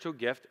 spiritual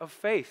gift of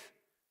faith.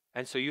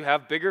 And so you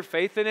have bigger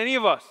faith than any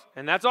of us.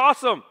 And that's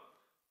awesome.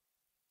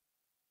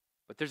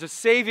 But there's a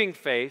saving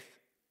faith,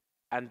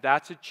 and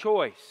that's a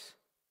choice.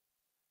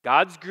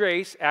 God's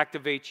grace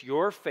activates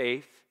your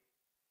faith,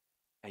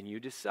 and you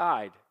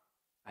decide,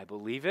 I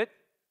believe it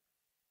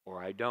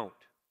or I don't.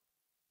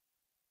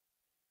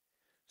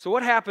 So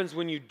what happens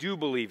when you do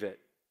believe it?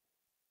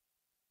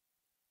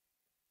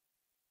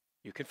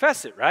 You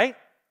confess it, right?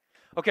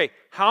 Okay,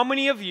 how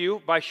many of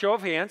you, by show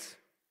of hands,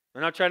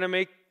 I'm not trying to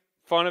make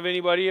fun of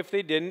anybody if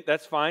they didn't,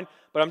 that's fine,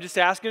 but I'm just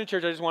asking the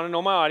church, I just want to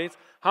know my audience,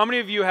 how many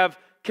of you have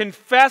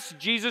confessed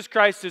Jesus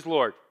Christ is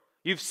Lord?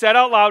 You've said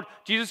out loud,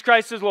 Jesus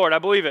Christ is Lord, I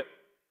believe it.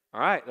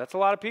 All right, that's a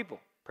lot of people.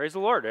 Praise the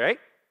Lord, right?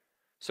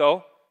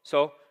 So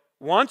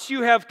once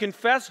you have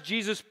confessed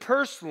Jesus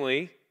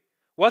personally,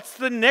 what's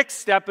the next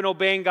step in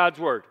obeying God's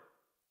word?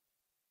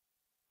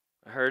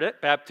 I heard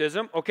it,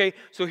 baptism. Okay,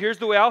 so here's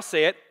the way I'll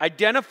say it.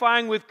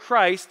 Identifying with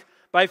Christ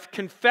by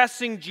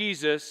confessing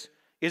Jesus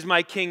is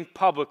my King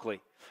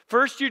publicly.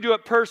 First, you do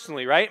it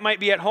personally, right? It might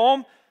be at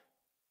home.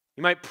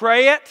 You might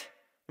pray it.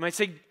 You might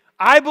say,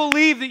 I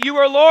believe that you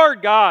are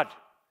Lord, God.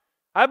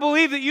 I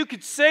believe that you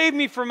could save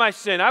me from my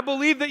sin. I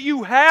believe that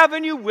you have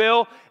and you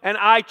will, and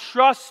I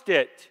trust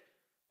it.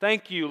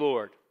 Thank you,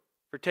 Lord,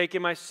 for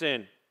taking my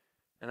sin,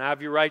 and I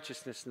have your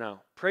righteousness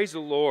now. Praise the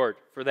Lord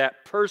for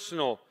that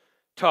personal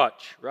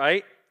touch,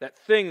 right? That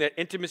thing, that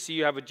intimacy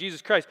you have with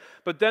Jesus Christ.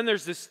 But then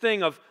there's this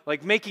thing of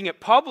like making it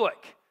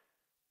public.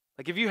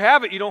 Like if you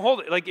have it, you don't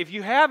hold it. Like if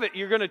you have it,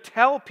 you're going to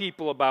tell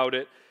people about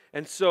it.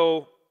 And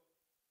so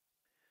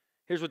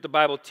here's what the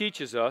Bible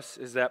teaches us,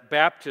 is that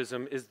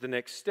baptism is the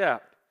next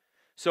step.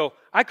 So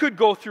I could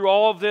go through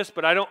all of this,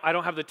 but I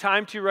don't have the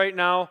time to right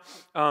now.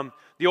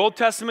 The Old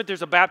Testament,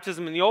 there's a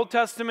baptism in the Old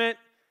Testament,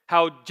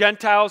 how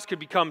Gentiles could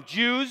become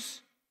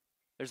Jews.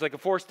 There's like a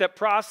 4-step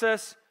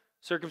process.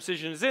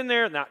 Circumcision is in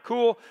there, not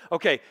cool.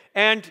 Okay,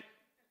 and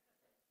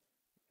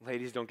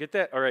ladies don't get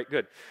that? All right,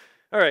 good.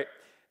 All right,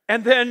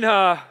 and then,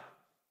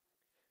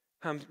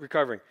 I'm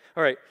recovering.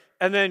 All right,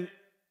 and then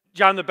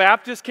John the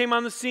Baptist came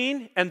on the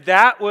scene, and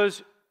that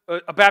was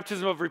a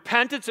baptism of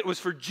repentance. It was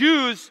for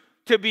Jews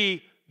to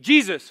be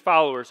Jesus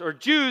followers, or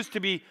Jews to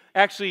be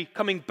actually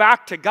coming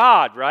back to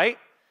God, right?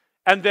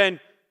 And then,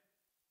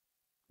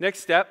 next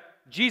step,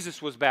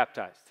 Jesus was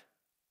baptized.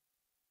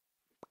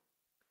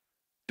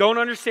 Don't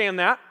understand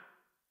that.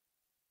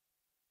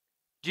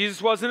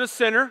 Jesus wasn't a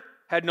sinner,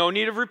 had no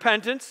need of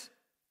repentance.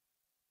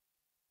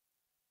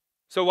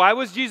 So why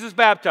was Jesus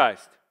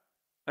baptized?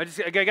 I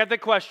got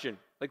that question.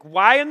 Like,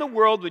 why in the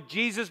world would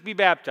Jesus be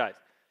baptized?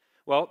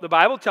 Well, the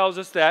Bible tells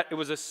us that it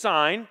was a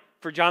sign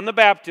for John the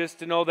Baptist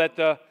to know that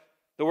the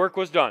work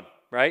was done,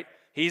 right?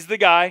 He's the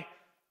guy.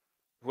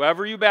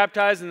 Whoever you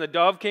baptize and the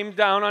dove came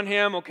down on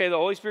him, okay, the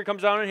Holy Spirit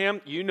comes down on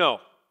him, you know,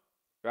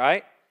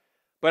 right?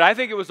 But I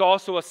think it was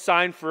also a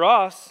sign for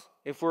us,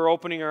 if we're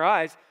opening our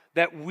eyes,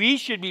 that we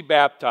should be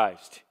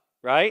baptized,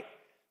 right?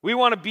 We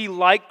want to be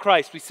like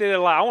Christ. We say that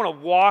a lot. I want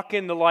to walk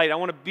in the light. I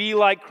want to be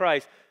like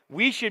Christ.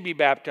 We should be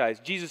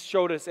baptized. Jesus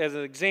showed us as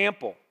an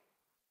example.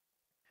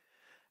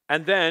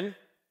 And then,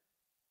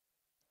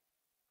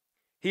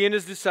 he and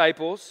his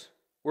disciples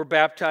were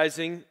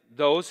baptizing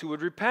those who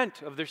would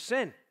repent of their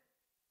sin.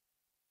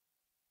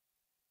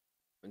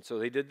 And so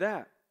they did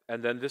that.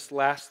 And then this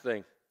last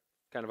thing,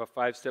 kind of a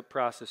 5-step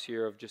process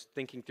here of just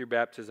thinking through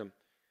baptism.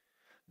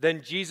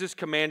 Then Jesus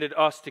commanded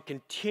us to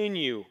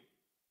continue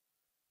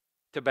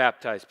to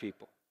baptize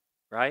people,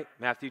 right?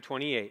 Matthew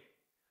 28.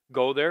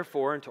 Go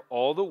therefore into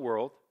all the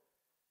world,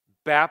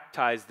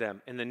 baptize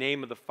them in the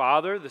name of the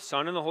Father, the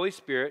Son, and the Holy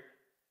Spirit,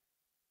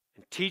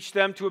 and teach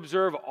them to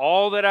observe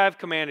all that I have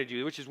commanded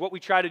you, which is what we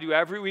try to do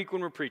every week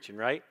when we're preaching,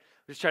 right?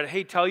 We just try to,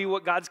 hey, tell you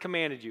what God's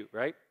commanded you,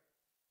 right?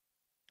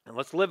 And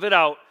let's live it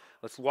out.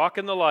 Let's walk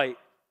in the light.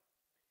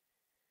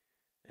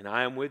 And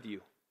I am with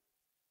you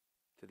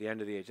to the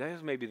end of the age. That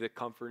is maybe the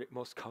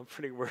most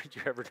comforting word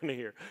you're ever going to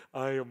hear.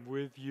 I am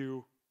with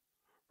you.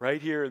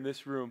 Right here in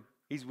this room.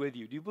 He's with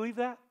you. Do you believe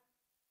that?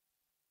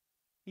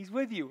 He's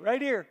with you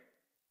right here.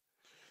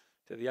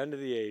 To the end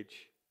of the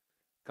age.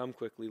 Come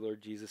quickly,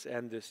 Lord Jesus.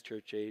 End this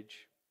church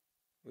age.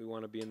 We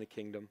want to be in the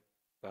kingdom.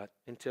 But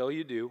until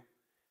you do,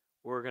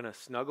 we're going to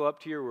snuggle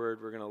up to your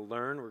word. We're going to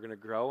learn. We're going to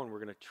grow. And we're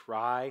going to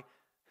try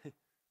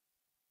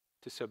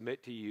to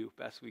submit to you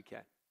best we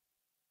can.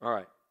 All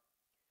right.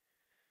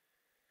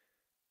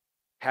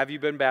 Have you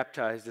been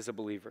baptized as a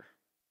believer?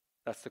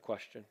 That's the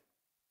question.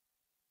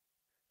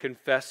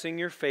 Confessing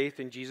your faith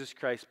in Jesus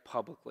Christ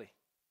publicly.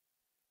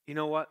 You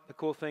know what the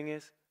cool thing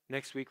is?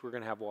 Next week we're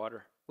going to have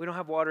water. We don't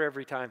have water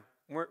every time.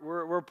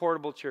 We're a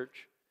portable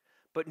church.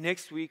 But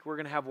next week we're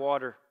going to have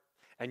water.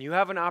 And you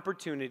have an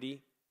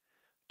opportunity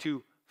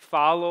to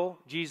follow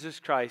Jesus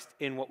Christ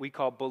in what we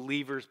call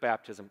believer's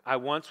baptism. I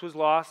once was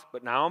lost,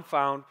 but now I'm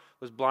found.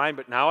 Was blind,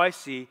 but now I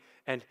see.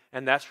 And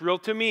that's real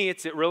to me.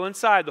 It's real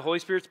inside. The Holy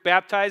Spirit's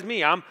baptized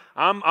me.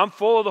 I'm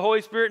full of the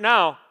Holy Spirit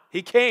now.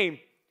 He came.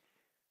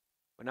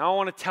 But now I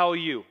want to tell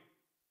you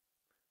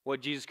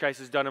what Jesus Christ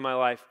has done in my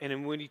life.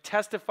 And when you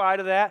testify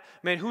to that,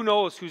 man, who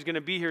knows who's going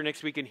to be here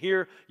next week and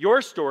hear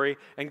your story,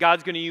 and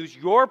God's going to use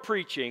your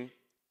preaching.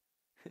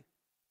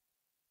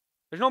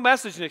 There's no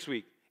message next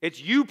week. It's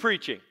you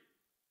preaching,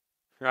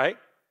 right?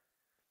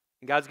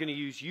 And God's going to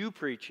use you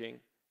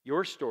preaching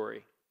your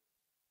story.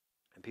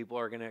 And people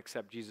are going to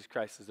accept Jesus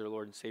Christ as their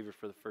Lord and Savior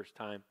for the first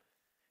time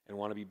and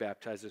want to be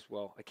baptized as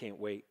well. I can't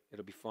wait.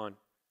 It'll be fun.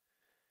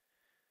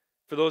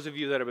 For those of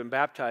you that have been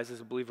baptized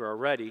as a believer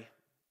already,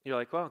 you're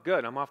like, well,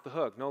 good, I'm off the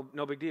hook.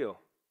 No big deal.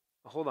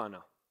 Well, hold on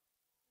now.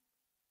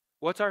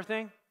 What's our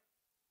thing?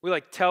 We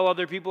tell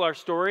other people our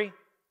story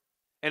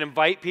and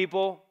invite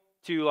people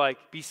to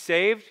be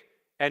saved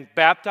and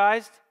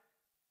baptized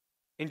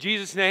in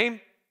Jesus' name.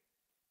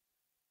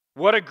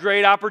 What a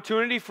great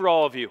opportunity for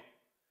all of you.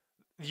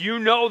 You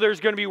know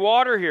there's going to be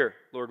water here,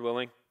 Lord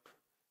willing.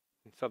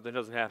 something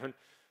doesn't happen,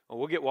 well,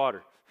 we'll get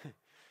water.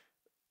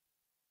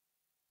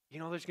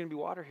 There's going to be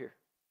water here.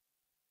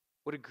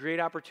 What a great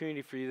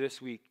opportunity for you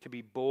this week to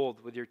be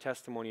bold with your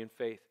testimony and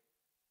faith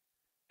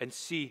and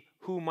see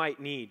who might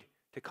need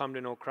to come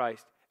to know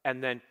Christ,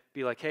 and then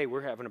be like, hey,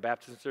 we're having a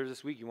baptism service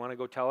this week. You want to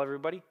go tell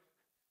everybody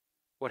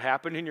what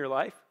happened in your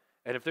life?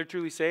 And if they're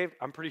truly saved,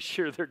 I'm pretty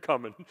sure they're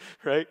coming,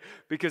 right?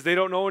 Because they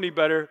don't know any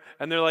better,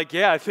 and they're like,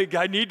 yeah, I think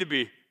I need to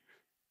be.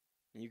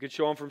 And you can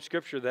show them from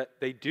Scripture that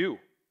they do.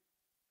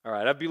 All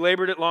right, I've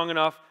belabored it long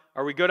enough.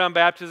 Are we good on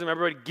baptism?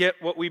 Everybody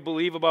get what we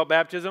believe about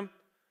baptism?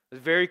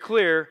 It's very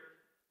clear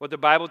what the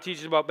Bible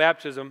teaches about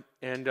baptism,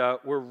 and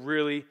we're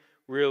really,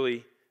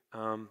 really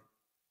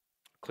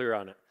clear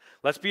on it.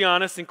 Let's be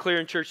honest and clear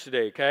in church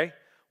today, okay?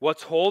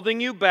 What's holding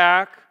you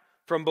back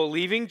from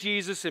believing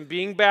Jesus and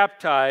being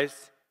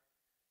baptized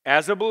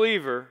as a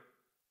believer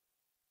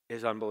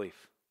is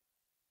unbelief.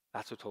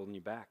 That's what's holding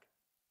you back.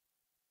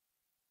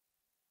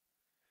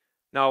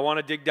 Now, I want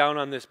to dig down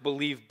on this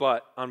believe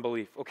but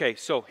unbelief. Okay,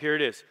 so here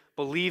it is.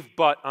 Believe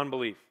but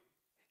unbelief.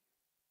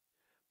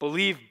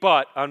 Believe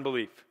but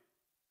unbelief.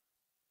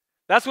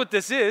 That's what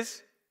this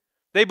is.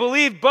 They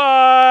believed,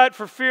 but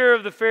for fear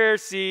of the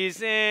Pharisees,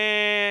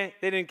 they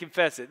didn't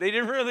confess it. They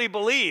didn't really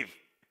believe.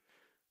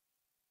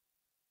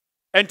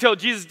 Until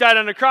Jesus died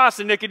on the cross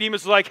and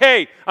Nicodemus was like,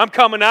 hey, I'm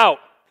coming out.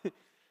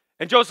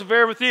 And Joseph of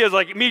Arimathea is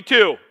like, me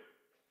too.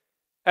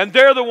 And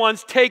they're the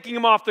ones taking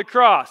him off the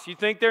cross. You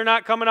think they're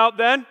not coming out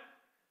then?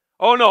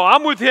 Oh no,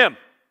 I'm with him.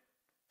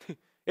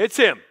 It's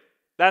him.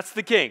 That's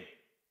the king.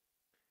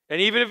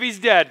 And even if he's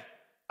dead,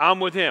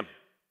 I'm with him.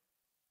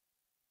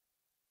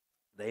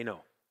 They know.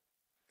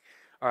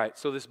 All right,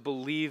 so this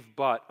believe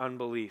but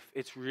unbelief.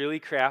 It's really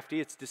crafty.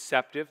 It's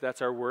deceptive.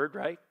 That's our word,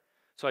 right?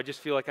 So I just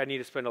feel like I need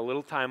to spend a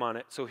little time on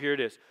it. So here it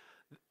is.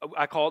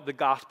 I call it the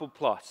gospel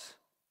plus.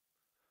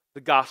 The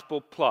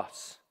gospel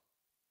plus.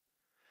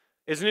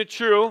 Isn't it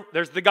true?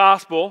 There's the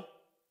gospel,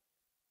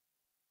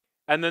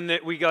 and then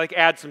we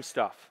add some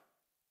stuff,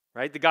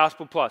 right? The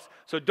gospel plus.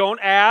 So don't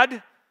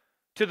add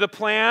to the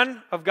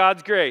plan of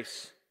God's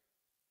grace.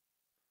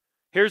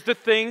 Here's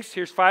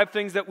 5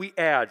 things that we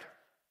add.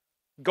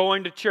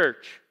 Going to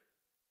church.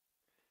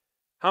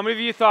 How many of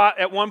you thought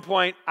at one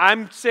point,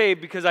 I'm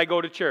saved because I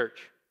go to church?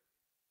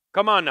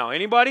 Come on now,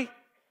 anybody?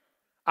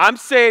 I'm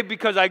saved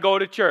because I go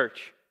to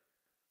church.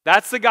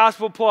 That's the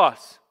gospel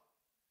plus.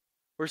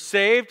 We're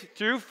saved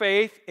through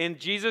faith in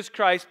Jesus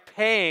Christ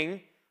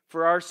paying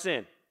for our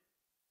sin.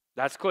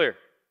 That's clear.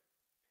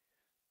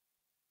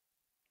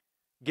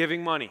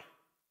 Giving money.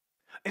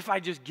 If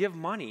I just give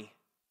money,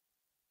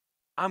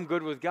 I'm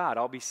good with God.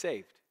 I'll be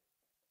saved.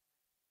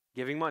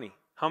 Giving money.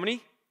 How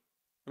many?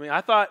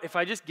 I thought if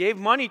I just gave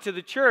money to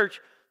the church,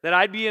 that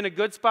I'd be in a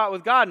good spot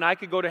with God and I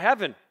could go to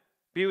heaven,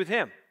 be with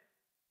Him.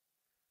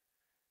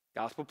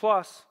 Gospel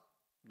plus.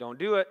 Don't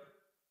do it.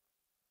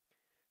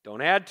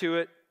 Don't add to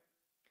it.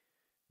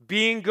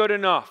 Being good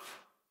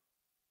enough.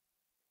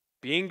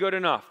 Being good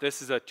enough.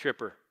 This is a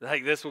tripper.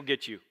 This will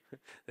get you.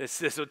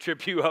 This will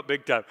trip you up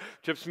big time.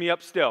 Trips me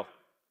up still.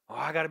 Oh,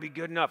 I got to be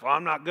good enough. Oh,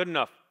 I'm not good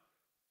enough.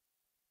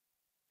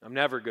 I'm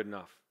never good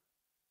enough.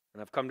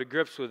 And I've come to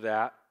grips with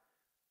that.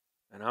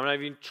 And I'm not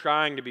even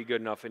trying to be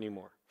good enough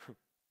anymore.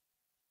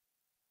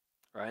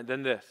 All right,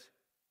 then this.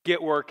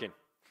 Get working.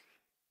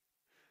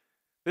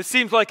 This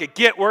seems like a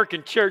get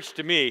working church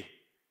to me.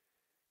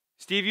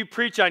 Steve, you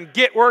preach on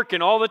get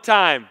working all the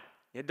time.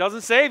 It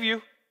doesn't save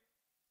you.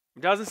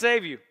 It doesn't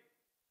save you.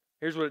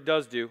 Here's what it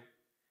does do.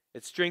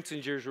 It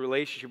strengthens your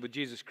relationship with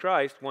Jesus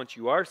Christ once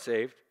you are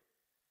saved.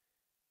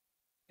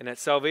 And at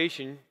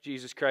salvation,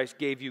 Jesus Christ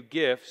gave you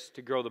gifts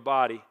to grow the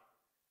body.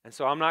 And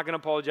so I'm not going to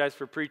apologize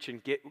for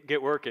preaching,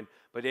 get working,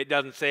 but it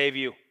doesn't save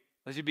you.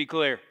 Let's just be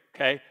clear,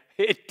 okay?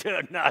 It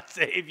does not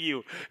save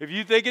you. If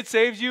you think it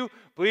saves you,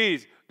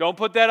 please don't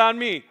put that on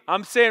me.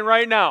 I'm saying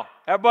right now,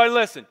 everybody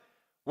listen,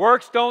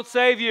 works don't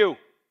save you.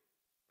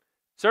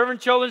 Serving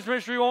children's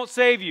ministry won't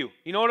save you.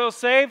 You know what it'll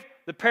save?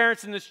 The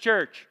parents in this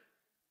church.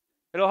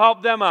 It'll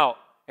help them out.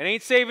 It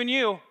ain't saving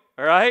you,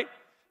 all right?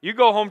 You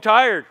go home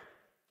tired.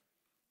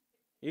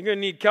 You're going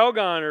to need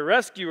Calgon or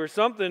Rescue or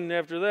something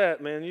after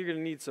that, man. You're going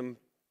to need some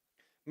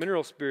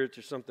mineral spirits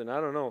or something. I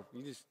don't know.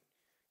 You just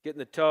get in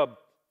the tub.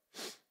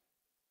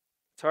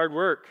 It's hard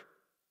work,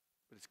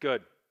 but it's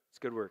good. It's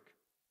good work.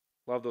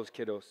 Love those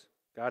kiddos.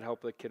 God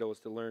help the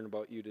kiddos to learn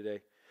about you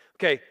today.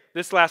 Okay,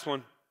 this last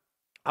one.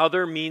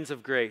 Other means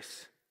of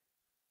grace.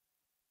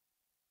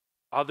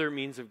 Other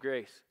means of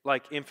grace.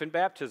 Like infant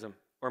baptism,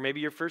 or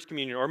maybe your first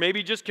communion, or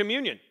maybe just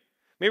communion.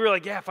 Maybe we're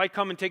like, yeah, if I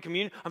come and take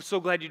communion, I'm so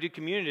glad you did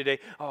communion today.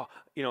 Oh,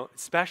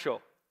 it's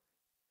special.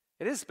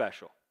 It is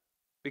special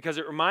because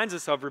it reminds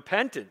us of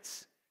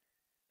repentance.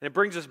 And it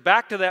brings us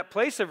back to that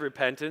place of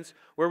repentance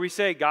where we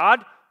say,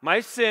 God, my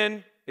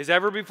sin is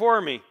ever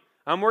before me.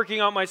 I'm working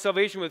out my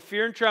salvation with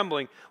fear and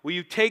trembling. Will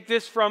you take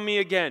this from me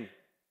again?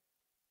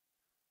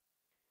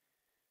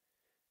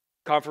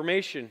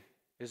 Confirmation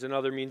is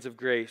another means of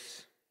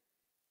grace.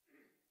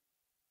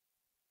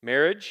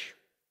 Marriage.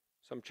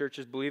 Some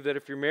churches believe that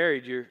if you're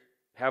married, you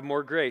have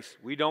more grace.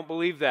 We don't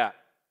believe that.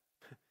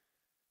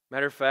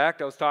 Matter of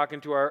fact, I was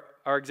talking to our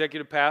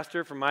executive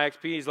pastor from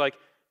IXP. He's like,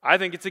 I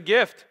think it's a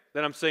gift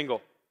that I'm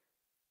single.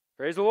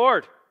 Praise the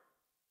Lord.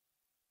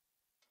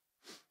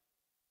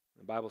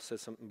 The Bible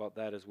says something about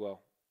that as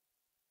well.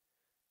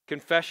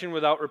 Confession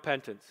without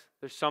repentance.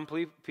 There's some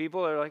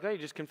people that are like, hey,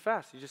 just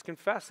confess. You just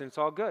confess and it's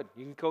all good.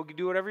 You can go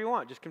do whatever you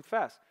want. Just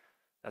confess.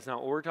 That's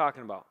not what we're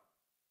talking about.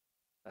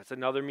 That's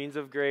another means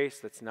of grace.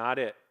 That's not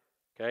it.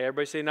 Okay,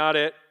 everybody say not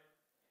it.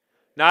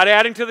 Not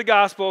adding to the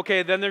gospel.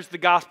 Okay, then there's the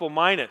gospel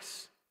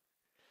minus.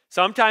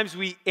 Sometimes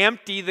we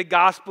empty the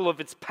gospel of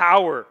its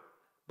power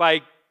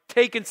by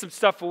taking some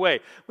stuff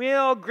away.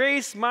 Well,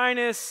 grace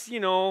minus,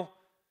 here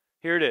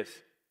it is.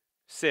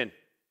 Sin.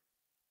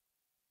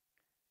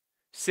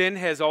 Sin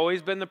has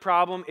always been the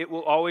problem. It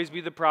will always be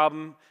the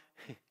problem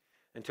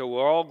until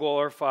we're all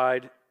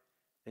glorified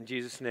in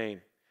Jesus'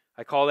 name.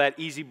 I call that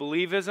easy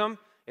believism.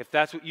 If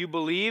that's what you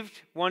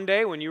believed one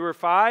day when you were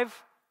 5,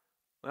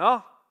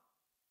 well,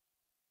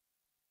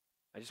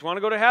 I just want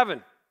to go to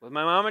heaven with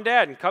my mom and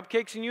dad and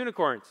cupcakes and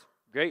unicorns.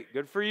 Great,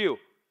 good for you.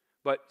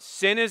 But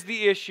sin is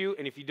the issue,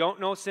 and if you don't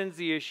know sin's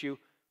the issue,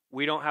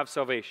 we don't have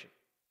salvation.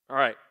 All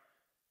right.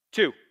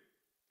 2,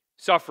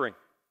 suffering.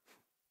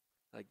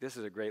 Like, this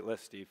is a great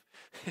list, Steve.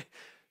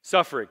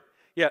 Suffering.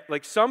 Yeah,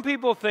 like some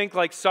people think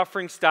like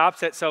suffering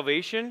stops at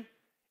salvation.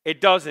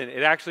 It doesn't.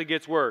 It actually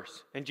gets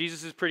worse. And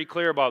Jesus is pretty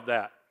clear about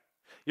that.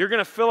 You're going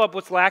to fill up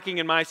what's lacking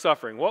in my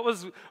suffering. What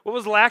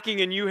was lacking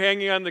in you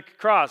hanging on the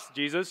cross,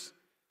 Jesus?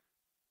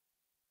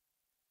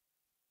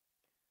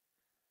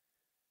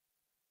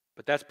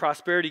 But that's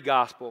prosperity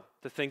gospel,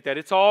 to think that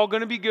it's all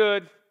going to be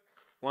good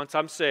once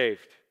I'm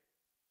saved.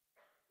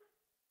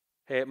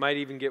 Hey, it might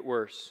even get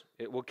worse.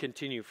 It will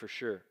continue for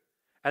sure.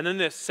 And then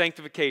this,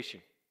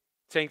 sanctification.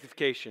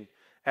 Sanctification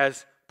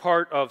as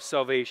part of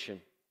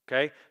salvation.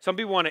 Okay? Some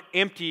people want to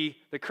empty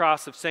the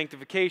cross of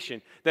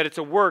sanctification, that it's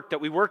a work, that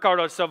we work out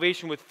our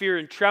salvation with fear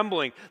and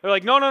trembling. They're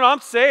like, no,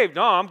 I'm saved.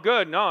 No, I'm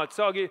good. No, it's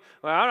all good.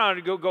 Well, I don't have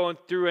to go going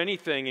through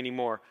anything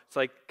anymore. It's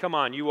like, come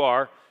on, you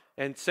are.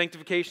 And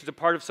sanctification is a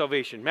part of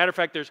salvation. Matter of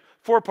fact, there's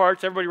 4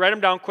 parts. Everybody write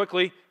them down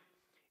quickly.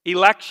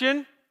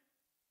 Election,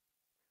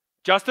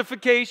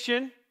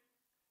 justification,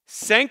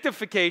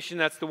 sanctification,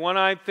 that's the one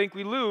I think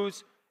we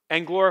lose,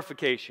 and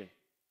glorification.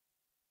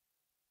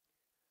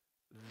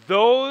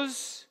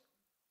 Those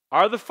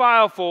are the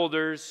file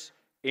folders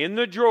in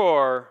the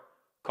drawer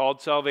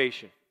called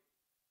salvation.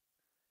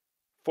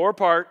 4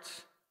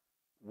 parts,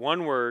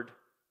 1 word,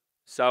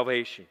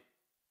 salvation.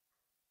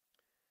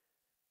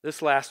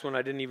 This last one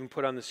I didn't even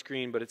put on the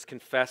screen, but it's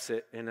confess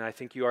it, and I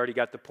think you already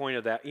got the point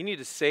of that. You need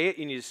to say it,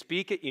 you need to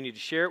speak it, you need to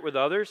share it with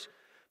others,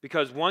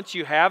 because once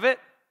you have it,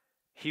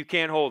 you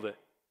can't hold it.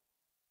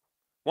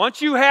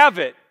 Once you have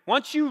it,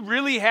 once you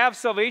really have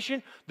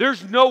salvation,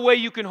 there's no way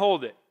you can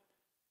hold it.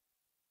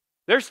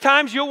 There's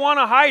times you'll want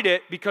to hide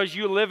it because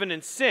you're living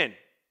in sin.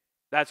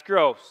 That's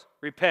gross.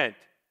 Repent.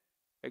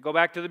 Okay, go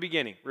back to the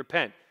beginning.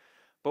 Repent.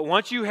 But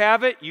once you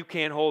have it, you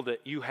can't hold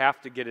it. You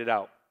have to get it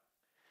out.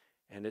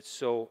 And it's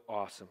so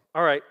awesome.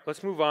 All right,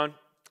 let's move on.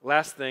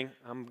 Last thing.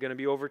 I'm going to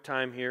be over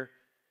time here.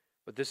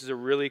 But this is a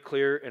really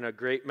clear and a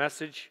great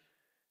message.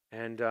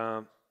 And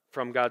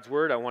from God's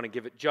Word, I want to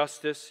give it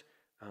justice.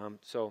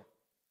 So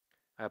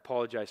I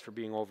apologize for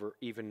being over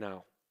even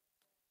now.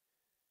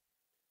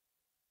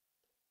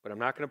 But I'm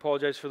not going to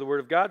apologize for the Word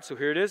of God, so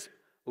here it is.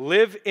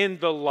 Live in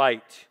the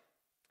light.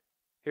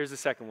 Here's the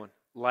second one.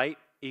 Light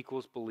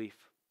equals belief.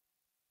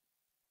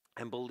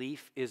 And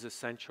belief is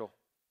essential.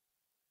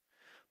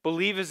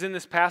 Believe is in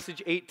this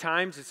passage 8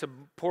 times. It's an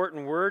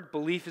important word.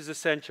 Belief is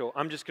essential.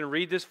 I'm just going to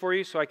read this for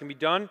you so I can be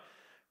done.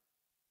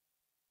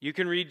 You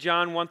can read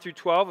John 1 through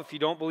 12. If you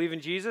don't believe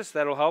in Jesus,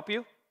 that'll help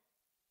you.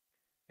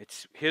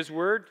 It's His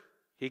word.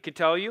 He could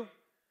tell you.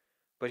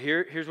 But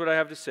here's what I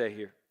have to say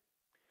here.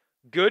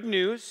 Good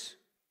news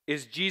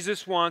is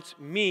Jesus wants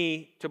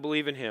me to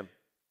believe in Him.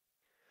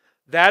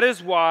 That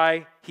is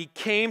why He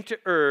came to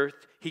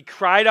earth. He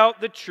cried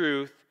out the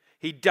truth.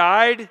 He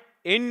died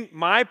in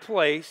my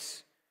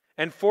place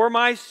and for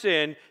my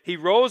sin. He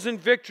rose in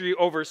victory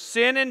over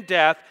sin and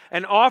death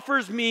and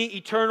offers me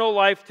eternal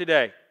life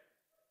today.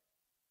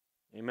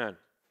 Amen.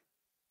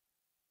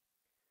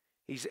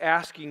 He's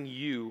asking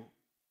you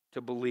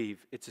to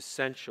believe. It's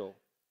essential.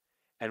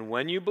 And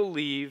when you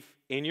believe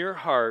in your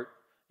heart,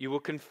 you will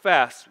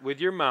confess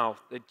with your mouth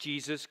that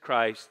Jesus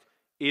Christ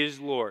is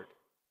Lord,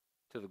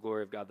 to the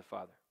glory of God the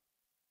Father.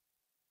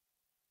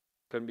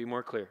 Couldn't be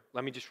more clear.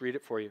 Let me just read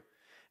it for you.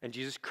 And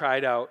Jesus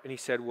cried out and He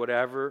said,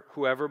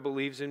 whoever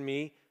believes in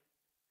me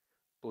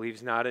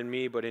believes not in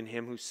me, but in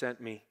Him who sent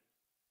me.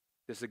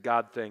 This is a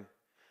God thing.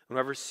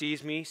 Whoever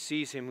sees me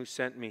sees Him who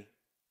sent me.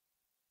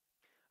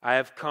 I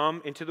have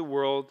come into the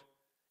world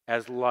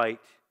as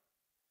light,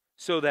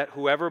 so that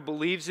whoever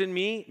believes in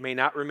me may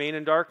not remain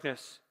in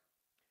darkness.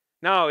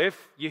 Now,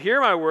 if you hear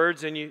my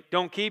words and you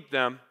don't keep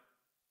them,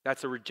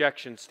 that's a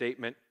rejection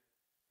statement.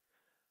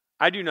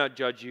 I do not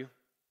judge you.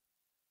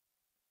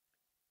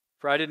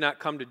 For I did not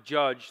come to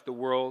judge the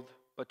world,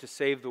 but to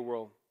save the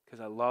world, because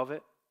I love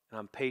it and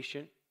I'm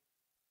patient.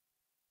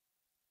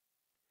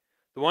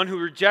 The one who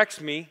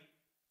rejects me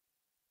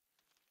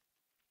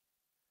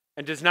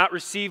and does not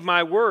receive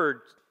my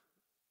word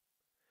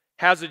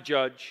has a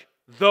judge.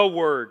 The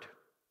word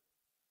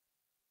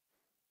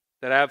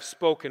that I have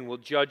spoken will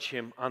judge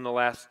him on the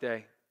last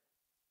day.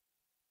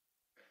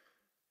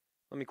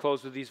 Let me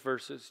close with these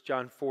verses.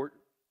 John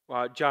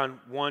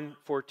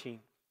 1:14.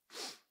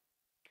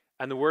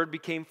 And the Word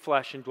became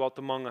flesh and dwelt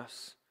among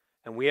us,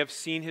 and we have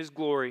seen his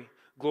glory,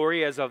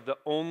 glory as of the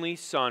only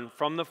Son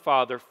from the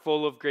Father,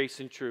 full of grace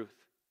and truth.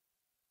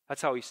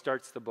 That's how he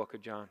starts the book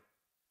of John.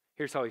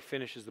 Here's how he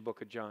finishes the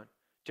book of John.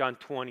 John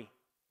 20,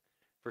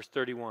 verse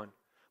 31.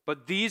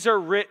 But these are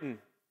written,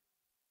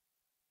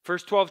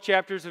 first 12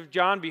 chapters of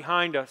John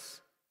behind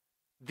us.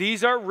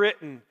 These are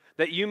written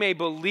that you may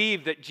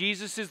believe that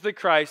Jesus is the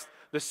Christ,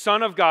 the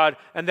Son of God,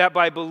 and that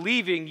by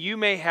believing you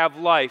may have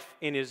life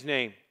in his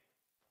name.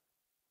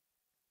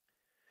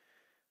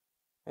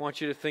 I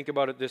want you to think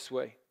about it this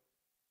way.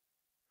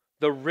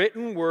 The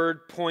written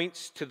word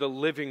points to the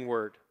living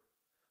word.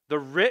 The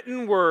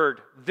written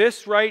word,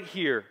 this right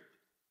here,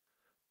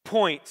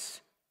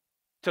 points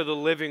to the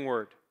living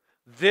word.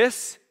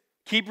 This,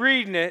 keep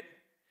reading it,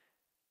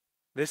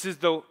 this is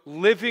the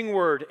living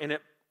word, and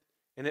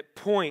it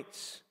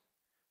points.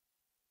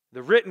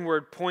 The written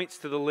word points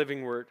to the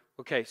living word.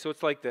 Okay, so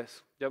it's like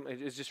this.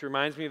 It just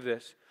reminds me of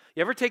this.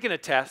 You ever taken a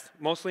test?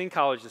 Mostly in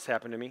college this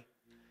happened to me.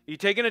 You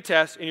taken a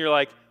test and you're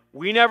like,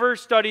 we never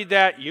studied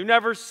that. You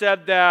never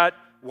said that.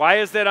 Why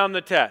is that on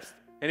the test?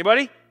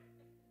 Anybody?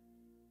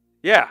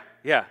 Yeah.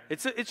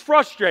 It's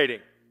frustrating,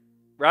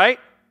 right?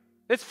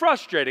 It's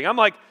frustrating. I'm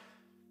like,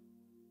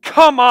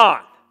 come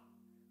on.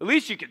 At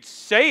least you could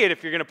say it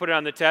if you're going to put it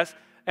on the test.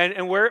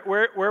 And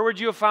where would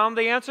you have found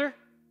the answer?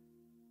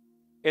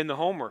 In the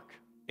homework,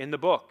 in the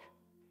book,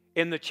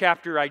 in the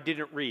chapter I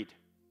didn't read.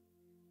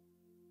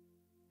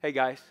 Hey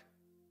guys,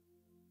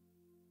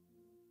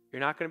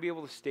 you're not going to be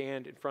able to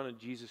stand in front of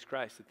Jesus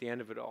Christ at the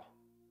end of it all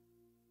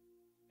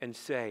and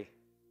say,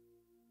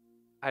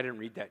 I didn't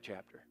read that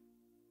chapter.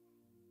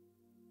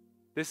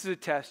 This is a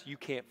test you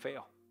can't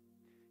fail.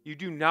 You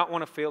do not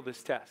want to fail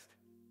this test.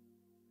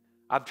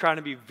 I'm trying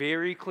to be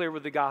very clear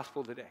with the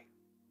gospel today.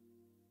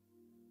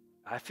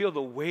 I feel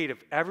the weight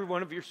of every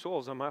one of your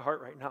souls on my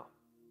heart right now.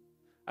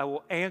 I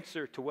will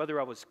answer to whether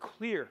I was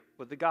clear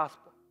with the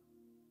gospel.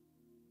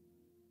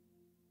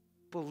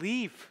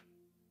 Believe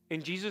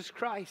in Jesus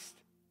Christ.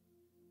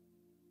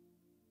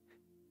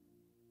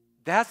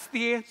 That's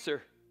the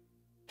answer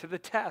to the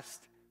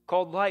test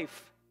called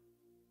life.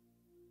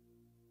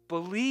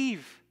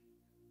 Believe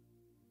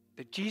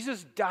that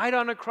Jesus died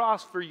on a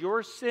cross for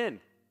your sin.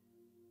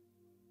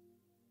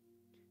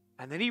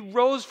 And then he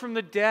rose from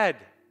the dead,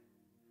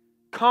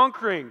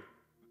 conquering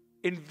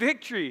in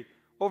victory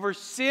over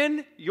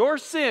sin, your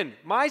sin,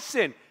 my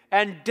sin,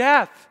 and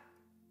death.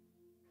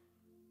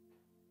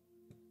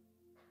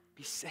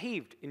 Be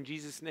saved in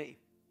Jesus' name.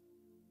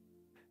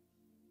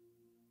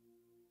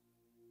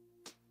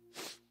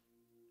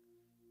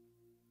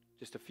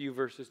 Just a few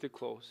verses to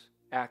close.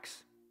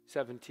 Acts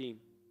 17.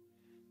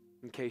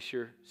 In case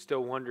you're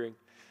still wondering.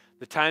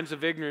 The times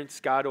of ignorance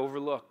God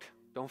overlooked.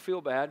 Don't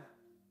feel bad.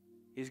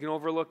 He's going to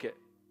overlook it.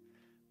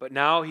 But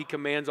now he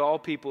commands all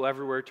people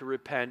everywhere to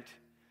repent,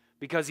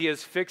 because he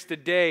has fixed a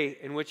day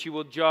in which he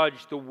will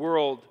judge the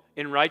world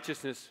in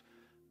righteousness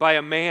by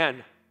a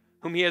man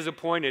whom he has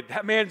appointed.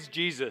 That man's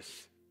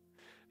Jesus.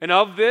 And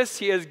of this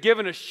he has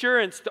given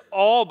assurance to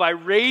all by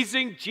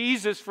raising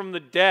Jesus from the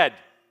dead.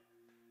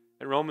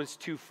 And Romans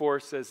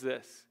 2:4 says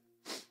this.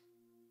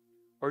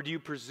 Or do you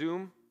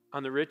presume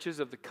on the riches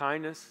of the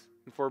kindness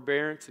and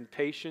forbearance and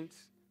patience,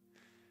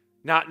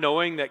 not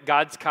knowing that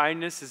God's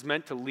kindness is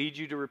meant to lead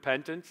you to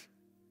repentance?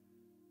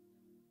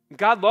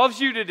 God loves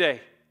you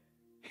today.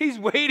 He's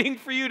waiting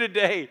for you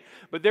today.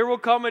 But there will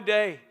come a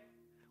day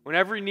when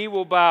every knee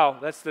will bow.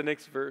 That's the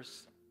next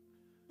verse.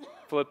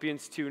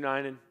 Philippians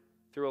 2:9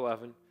 through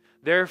 11.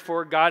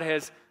 Therefore, God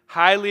has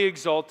highly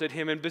exalted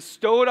him and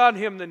bestowed on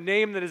him the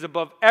name that is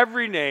above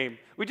every name.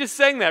 We just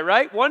sang that,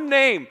 right? One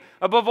name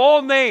above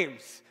all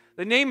names.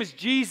 The name is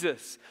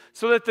Jesus.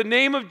 So that the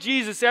name of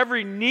Jesus,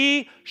 every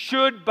knee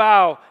should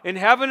bow in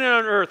heaven and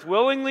on earth,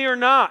 willingly or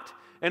not,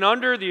 and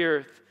under the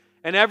earth.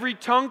 And every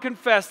tongue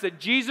confess that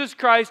Jesus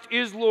Christ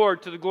is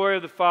Lord to the glory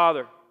of the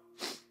Father.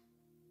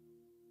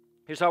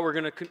 Here's how we're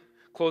going to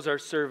close our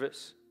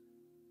service.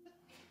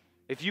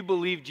 If you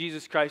believe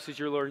Jesus Christ is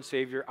your Lord and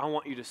Savior, I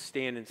want you to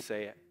stand and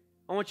say it.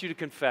 I want you to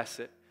confess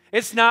it.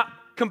 It's not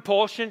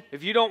compulsion.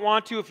 If you don't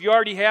want to, if you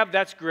already have,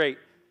 that's great.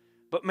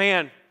 But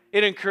man,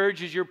 it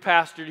encourages your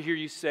pastor to hear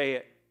you say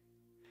it.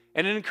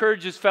 And it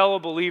encourages fellow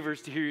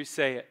believers to hear you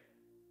say it.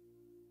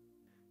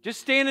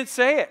 Just stand and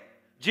say it.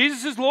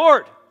 Jesus is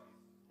Lord.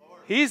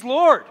 He's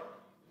Lord.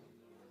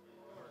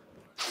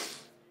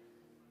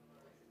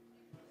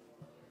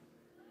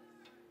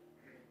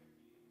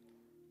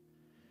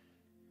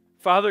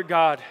 Father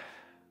God,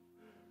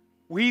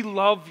 we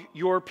love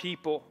your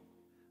people,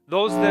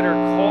 those that are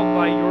called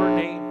by your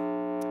name,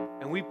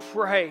 and we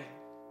pray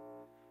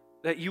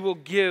that you will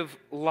give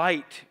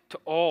light to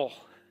all.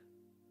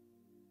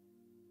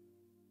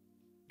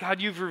 God,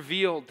 you've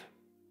revealed,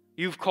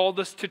 you've called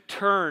us to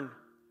turn.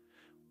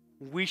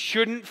 We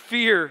shouldn't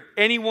fear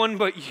anyone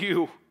but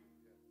you.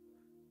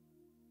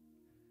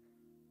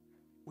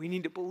 We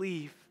need to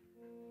believe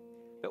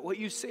that what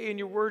you say in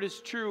your word is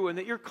true and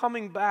that you're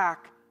coming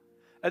back.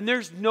 And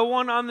there's no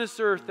one on this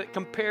earth that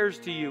compares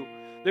to you.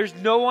 There's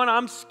no one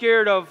I'm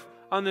scared of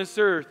on this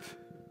earth.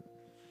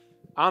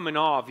 I'm in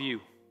awe of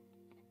you.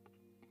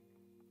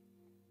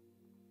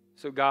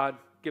 So God,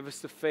 give us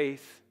the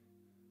faith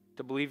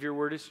to believe your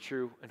word is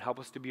true and help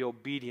us to be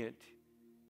obedient